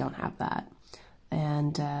 I don't have that.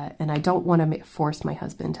 And I don't want to force my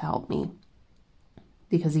husband to help me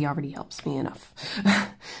because he already helps me enough.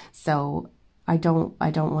 So I don't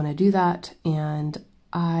want to do that. And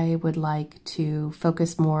I would like to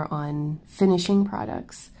focus more on finishing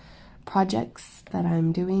projects that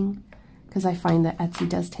I'm doing, because I find that Etsy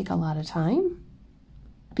does take a lot of time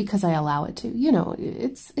because I allow it to.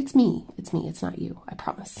 It's me. It's not you. I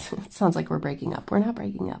promise. It sounds like we're breaking up. We're not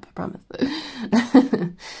breaking up. I promise.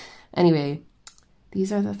 Anyway,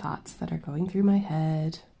 these are the thoughts that are going through my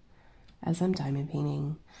head as I'm diamond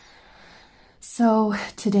painting. So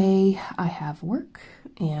today I have work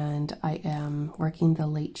and I am working the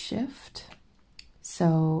late shift.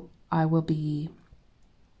 So I will be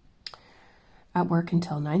at work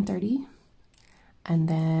until 9:30 and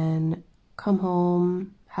then come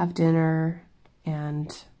home, have dinner,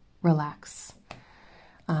 and relax.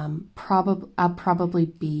 I'll probably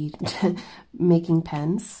be making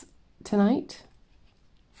pens tonight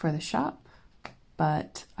for the shop,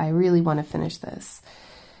 but I really want to finish this.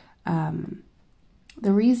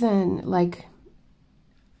 The reason,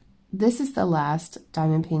 this is the last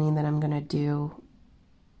diamond painting that I'm going to do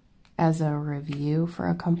as a review for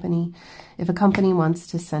a company. If a company wants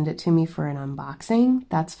to send it to me for an unboxing,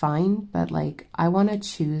 that's fine, but I want to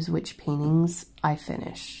choose which paintings I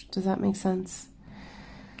finish. Does that make sense?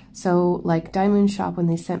 So Diamond Shop, when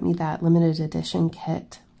they sent me that limited edition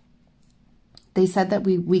kit, they said that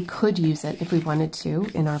we could use it if we wanted to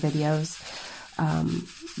in our videos.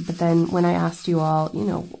 But then when I asked you all,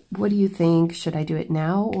 what do you think? Should I do it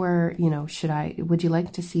now? Or, would you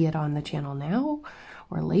like to see it on the channel now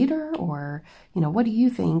or later? Or, what do you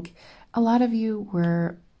think? A lot of you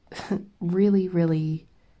were really, really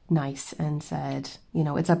nice and said, you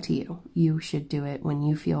know, it's up to you. You should do it when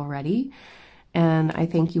you feel ready. And I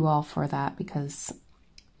thank you all for that, because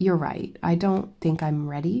you're right. I don't think I'm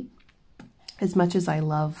ready. As much as I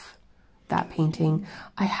love that painting,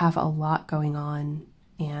 I have a lot going on,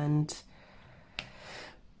 and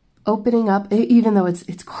opening up, even though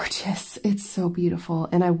it's gorgeous, it's so beautiful,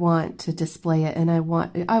 and I want to display it, and I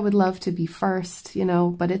would love to be first, you know,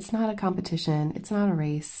 but it's not a competition. It's not a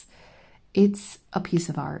race. It's a piece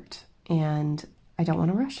of art, and I don't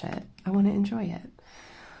want to rush it. I want to enjoy it.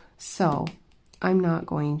 So I'm not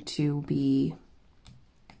going to be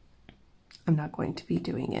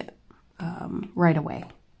doing it right away.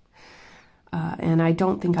 And I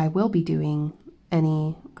don't think I will be doing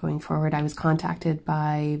any going forward. I was contacted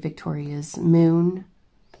by Victoria's Moon,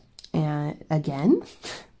 and again,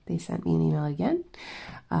 they sent me an email again,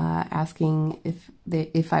 asking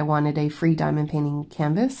if I wanted a free diamond painting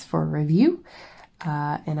canvas for review.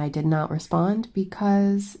 And I did not respond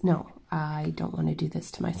because, no, I don't want to do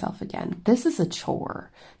this to myself again. This is a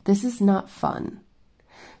chore. This is not fun.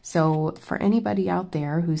 So for anybody out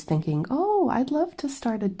there who's thinking, oh, I'd love to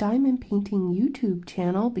start a diamond painting YouTube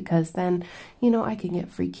channel, because then, you know, I can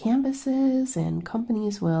get free canvases and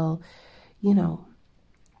companies will, you know,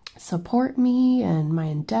 support me and my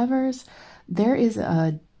endeavors. There is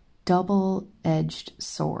a double-edged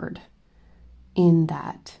sword in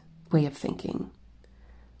that way of thinking.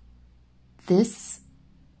 This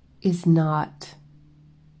is not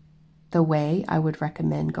the way I would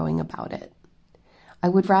recommend going about it. I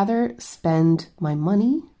would rather spend my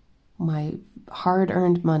money, my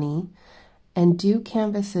hard-earned money, and do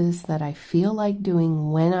canvases that I feel like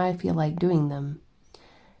doing when I feel like doing them,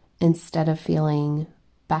 instead of feeling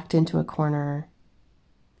backed into a corner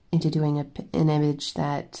into doing an image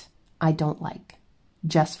that I don't like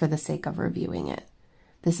just for the sake of reviewing it.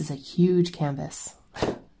 This is a huge canvas.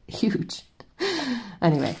 Huge.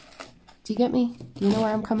 Anyway, do you get me? Do you know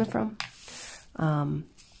where I'm coming from?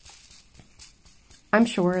 I'm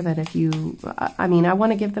sure that if you, I mean, I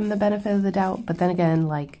want to give them the benefit of the doubt, but then again,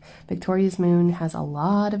 like, Victoria's Moon has a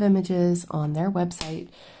lot of images on their website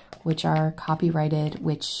which are copyrighted,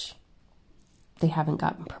 which they haven't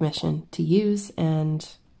gotten permission to use, and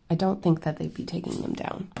I don't think that they'd be taking them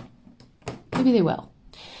down. Maybe they will.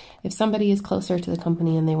 If somebody is closer to the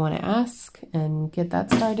company and they want to ask and get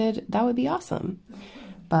that started, that would be awesome.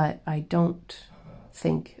 But I don't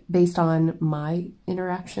think, based on my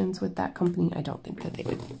interactions with that company, I don't think that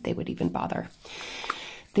they would even bother.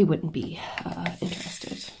 They wouldn't be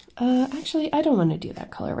interested. Actually, I don't want to do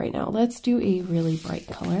that color right now. Let's do a really bright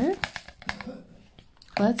color.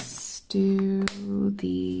 Let's do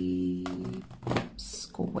the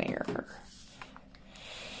square.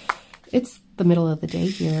 It's the middle of the day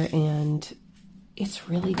here, and it's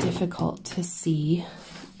really difficult to see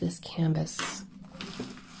this canvas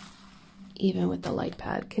even with the light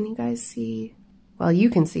pad. Can you guys see? Well, you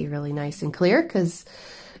can see really nice and clear because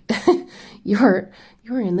you're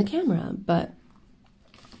in the camera, but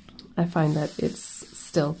I find that it's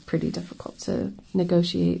still pretty difficult to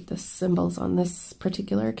negotiate the symbols on this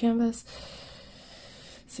particular canvas.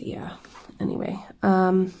 So yeah, anyway,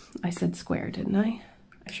 I said square, didn't I?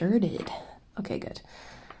 I sure did. Okay, good.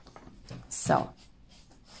 So,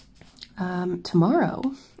 tomorrow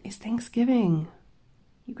is Thanksgiving,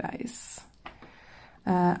 you guys.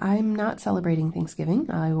 I'm not celebrating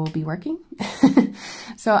Thanksgiving. I will be working.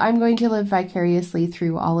 So I'm going to live vicariously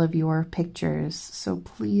through all of your pictures. So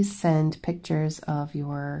please send pictures of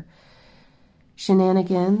your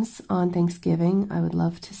shenanigans on Thanksgiving. I would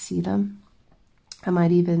love to see them. I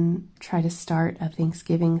might even try to start a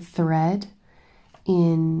Thanksgiving thread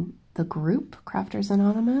in the group, Crafters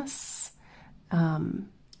Anonymous, and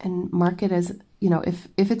mark it as, you know, if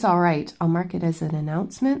it's all right, I'll mark it as an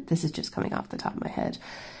announcement. This is just coming off the top of my head.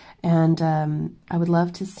 And I would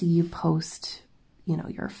love to see you post, you know,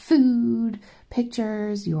 your food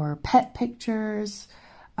pictures, your pet pictures,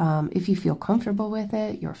 if you feel comfortable with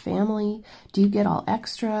it, your family. Do you get all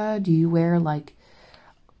extra? Do you wear, like,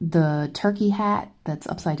 the turkey hat that's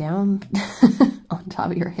upside down on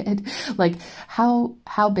top of your head? Like, how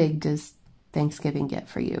big does Thanksgiving get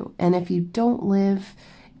for you? And if you don't live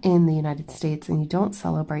in the United States and you don't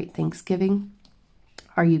celebrate Thanksgiving,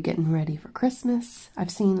 are you getting ready for Christmas?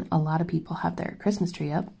 I've seen a lot of people have their Christmas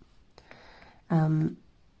tree up.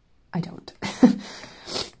 I don't.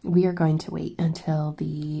 We are going to wait until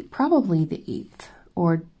probably the 8th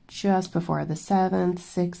or just before the 7th,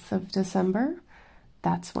 6th of December.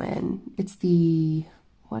 That's when it's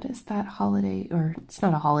what is that holiday? Or it's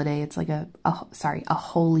not a holiday. It's like a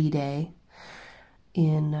holy day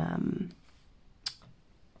in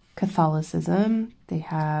Catholicism. They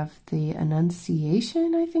have the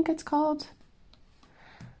Annunciation, I think it's called.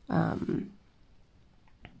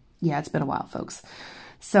 Yeah, it's been a while, folks.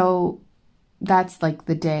 So that's like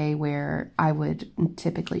the day where I would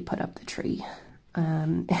typically put up the tree.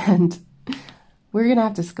 And we're going to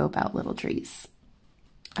have to scope out little trees.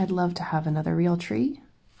 I'd love to have another real tree.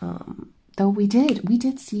 Though we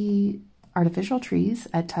did see artificial trees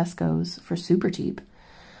at Tesco's for super cheap.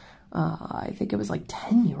 I think it was like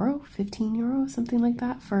 10 euro, 15 euro, something like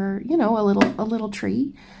that for, you know, a little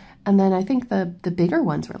tree. And then I think the bigger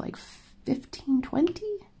ones were like 15, 20.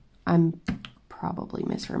 I'm probably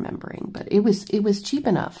misremembering, but it was cheap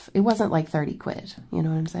enough. It wasn't like 30 quid. You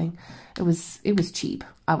know what I'm saying? It was cheap.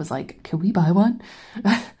 I was like, can we buy one?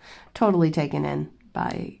 Totally taken in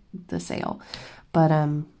by the sale. But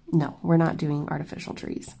no, we're not doing artificial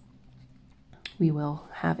trees. We will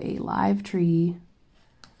have a live tree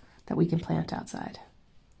that we can plant outside,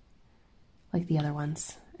 like the other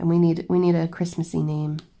ones. And we need a Christmassy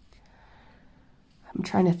name. I'm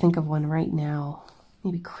trying to think of one right now.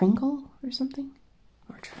 Maybe Kringle or something,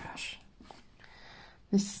 or Trash.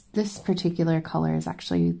 This particular color is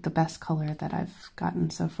actually the best color that I've gotten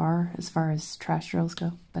so far as trash drills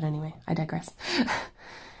go. But anyway, I digress.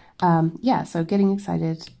 Yeah, so getting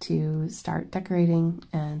excited to start decorating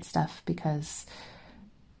and stuff, because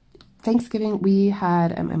Thanksgiving we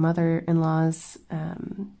had at my mother-in-law's,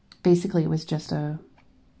 basically it was just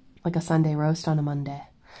like a Sunday roast on a Monday.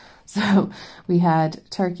 So we had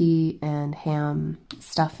turkey and ham,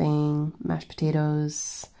 stuffing, mashed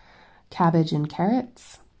potatoes, cabbage and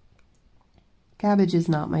carrots. Cabbage is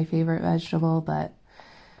not my favorite vegetable, but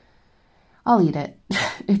I'll eat it.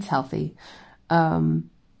 It's healthy.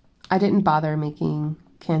 I didn't bother making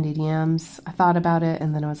candied yams. I thought about it,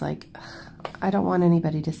 and then I was like, I don't want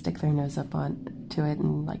anybody to stick their nose up to it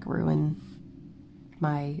and like ruin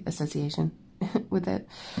my association with it.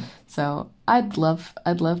 So I'd love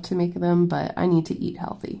to make them, but I need to eat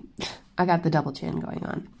healthy. I got the double chin going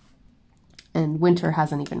on, and winter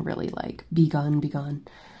hasn't even really like begun.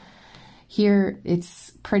 Here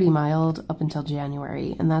it's pretty mild up until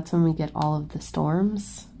January, and that's when we get all of the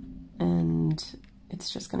storms, and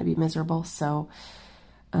it's just going to be miserable. So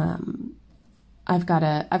I've got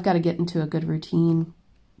to get into a good routine.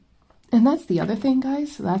 And that's the other thing,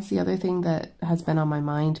 guys. That's the other thing that has been on my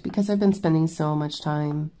mind, because I've been spending so much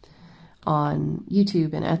time on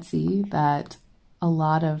YouTube and Etsy that a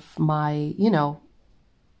lot of my, you know,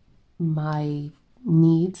 my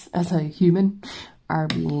needs as a human are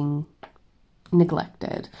being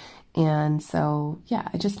neglected. And so, yeah,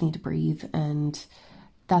 I just need to breathe, and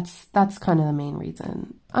that's kind of the main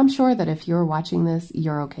reason. I'm sure that if you're watching this,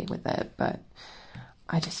 you're okay with it, but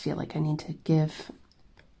I just feel like I need to give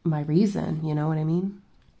my reason, you know what I mean?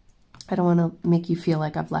 I don't want to make you feel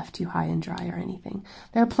like I've left you high and dry or anything.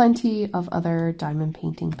 There are plenty of other diamond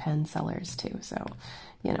painting pen sellers too, so,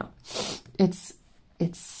 you know, it's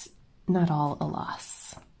not all a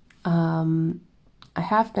loss. I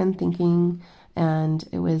have been thinking, and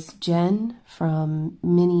it was Jen from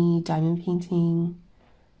Mini Diamond Painting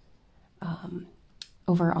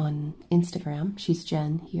over on Instagram. She's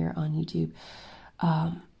Jen here on YouTube.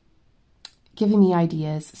 Giving me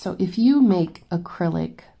ideas. So if you make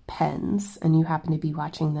acrylic pens and you happen to be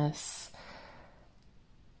watching this,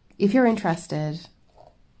 if you're interested,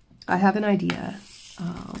 I have an idea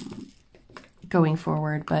going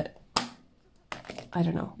forward, but I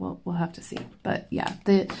don't know. We'll have to see. But yeah,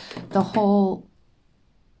 the whole,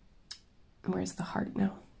 where's the heart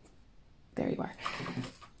now? There you are.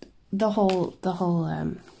 The whole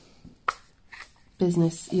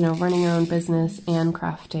business, you know, running your own business and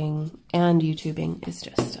crafting and YouTubing is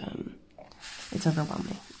just, it's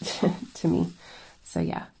overwhelming to me. So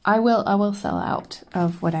yeah, I will sell out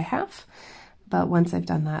of what I have, but once I've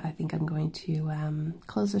done that, I think I'm going to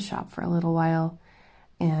close the shop for a little while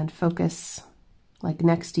and focus, like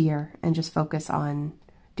next year, and just focus on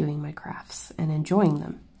doing my crafts and enjoying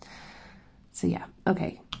them. So yeah,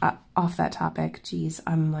 okay, off that topic. Geez,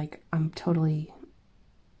 I'm totally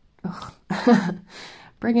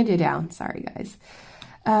bringing you down. Sorry, guys.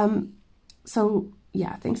 So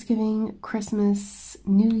yeah, Thanksgiving, Christmas,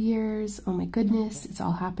 New Year's. Oh my goodness, it's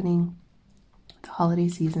all happening. The holiday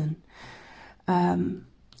season.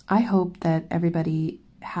 I hope that everybody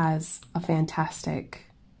has a fantastic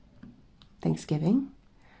Thanksgiving.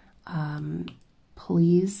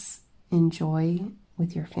 Please enjoy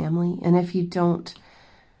with your family. And if you don't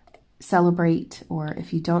celebrate, or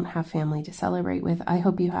if you don't have family to celebrate with, I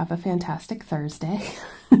hope you have a fantastic Thursday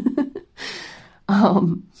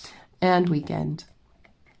and weekend.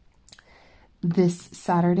 This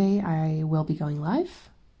Saturday I will be going live,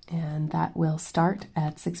 and that will start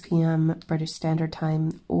at 6 p.m. British Standard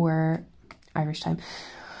Time or Irish time,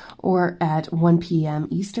 or at 1 p.m.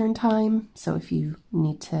 Eastern Time. So if you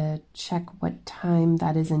need to check what time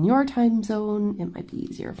that is in your time zone, it might be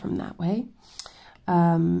easier from that way.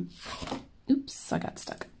 Oops, I got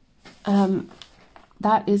stuck.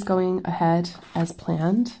 That is going ahead as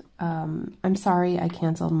planned. I'm sorry I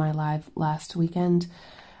canceled my live last weekend.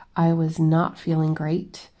 I was not feeling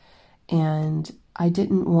great, and I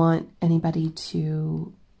didn't want anybody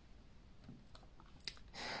to...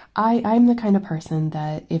 I'm the kind of person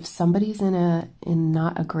that if somebody's in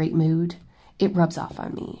not a great mood, it rubs off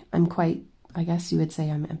on me. I'm quite, I guess you would say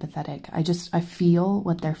I'm empathetic. I feel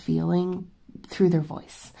what they're feeling through their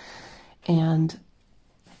voice. And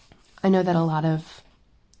I know that a lot of,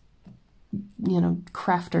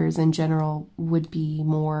 crafters in general would be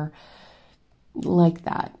more like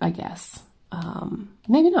that, I guess.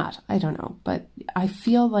 Maybe not, I don't know. But I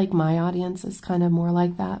feel like my audience is kind of more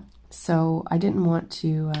like that. So I didn't want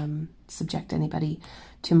to subject anybody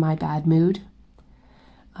to my bad mood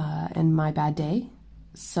and my bad day.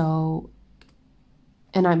 So,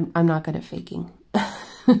 and I'm not good at faking.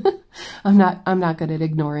 I'm not good at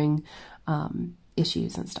ignoring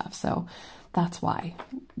issues and stuff. So that's why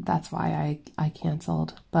I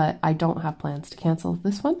canceled. But I don't have plans to cancel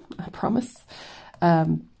this one, I promise.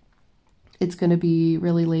 It's going to be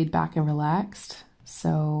really laid back and relaxed.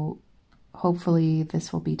 So hopefully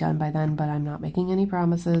this will be done by then, but I'm not making any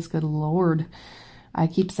promises. Good Lord. I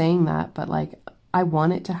keep saying that, but like, I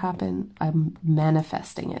want it to happen. I'm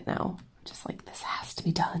manifesting it now. Just like, this has to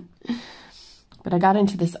be done. But I got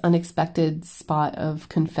into this unexpected spot of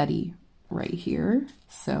confetti right here.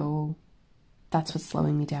 So that's what's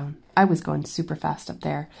slowing me down. I was going super fast up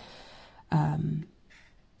there.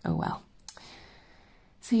 Oh well.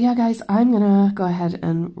 So yeah, guys, I'm gonna go ahead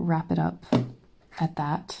and wrap it up at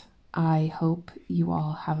that. I hope you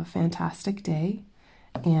all have a fantastic day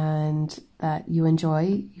and that you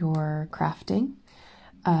enjoy your crafting.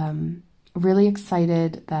 Really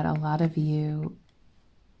excited that a lot of you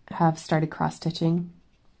have started cross-stitching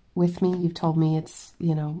with me. You've told me it's,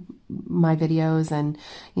 my videos and,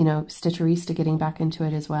 Stitcherista getting back into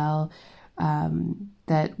it as well,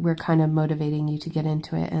 that we're kind of motivating you to get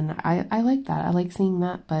into it. And I like that. I like seeing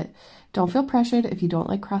that, but don't feel pressured. If you don't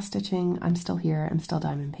like cross-stitching, I'm still here. I'm still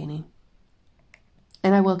diamond painting.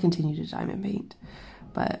 And I will continue to diamond paint.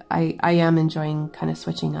 But I am enjoying kind of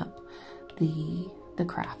switching up the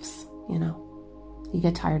crafts, You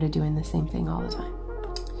get tired of doing the same thing all the time.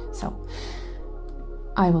 So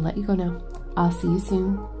I will let you go now. I'll see you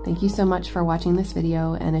soon. Thank you so much for watching this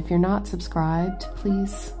video. And if you're not subscribed,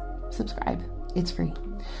 please subscribe. It's free.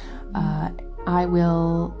 I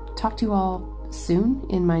will talk to you all soon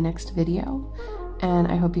in my next video. And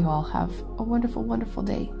I hope you all have a wonderful, wonderful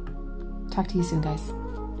day. Talk to you soon, guys.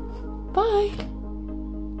 Bye.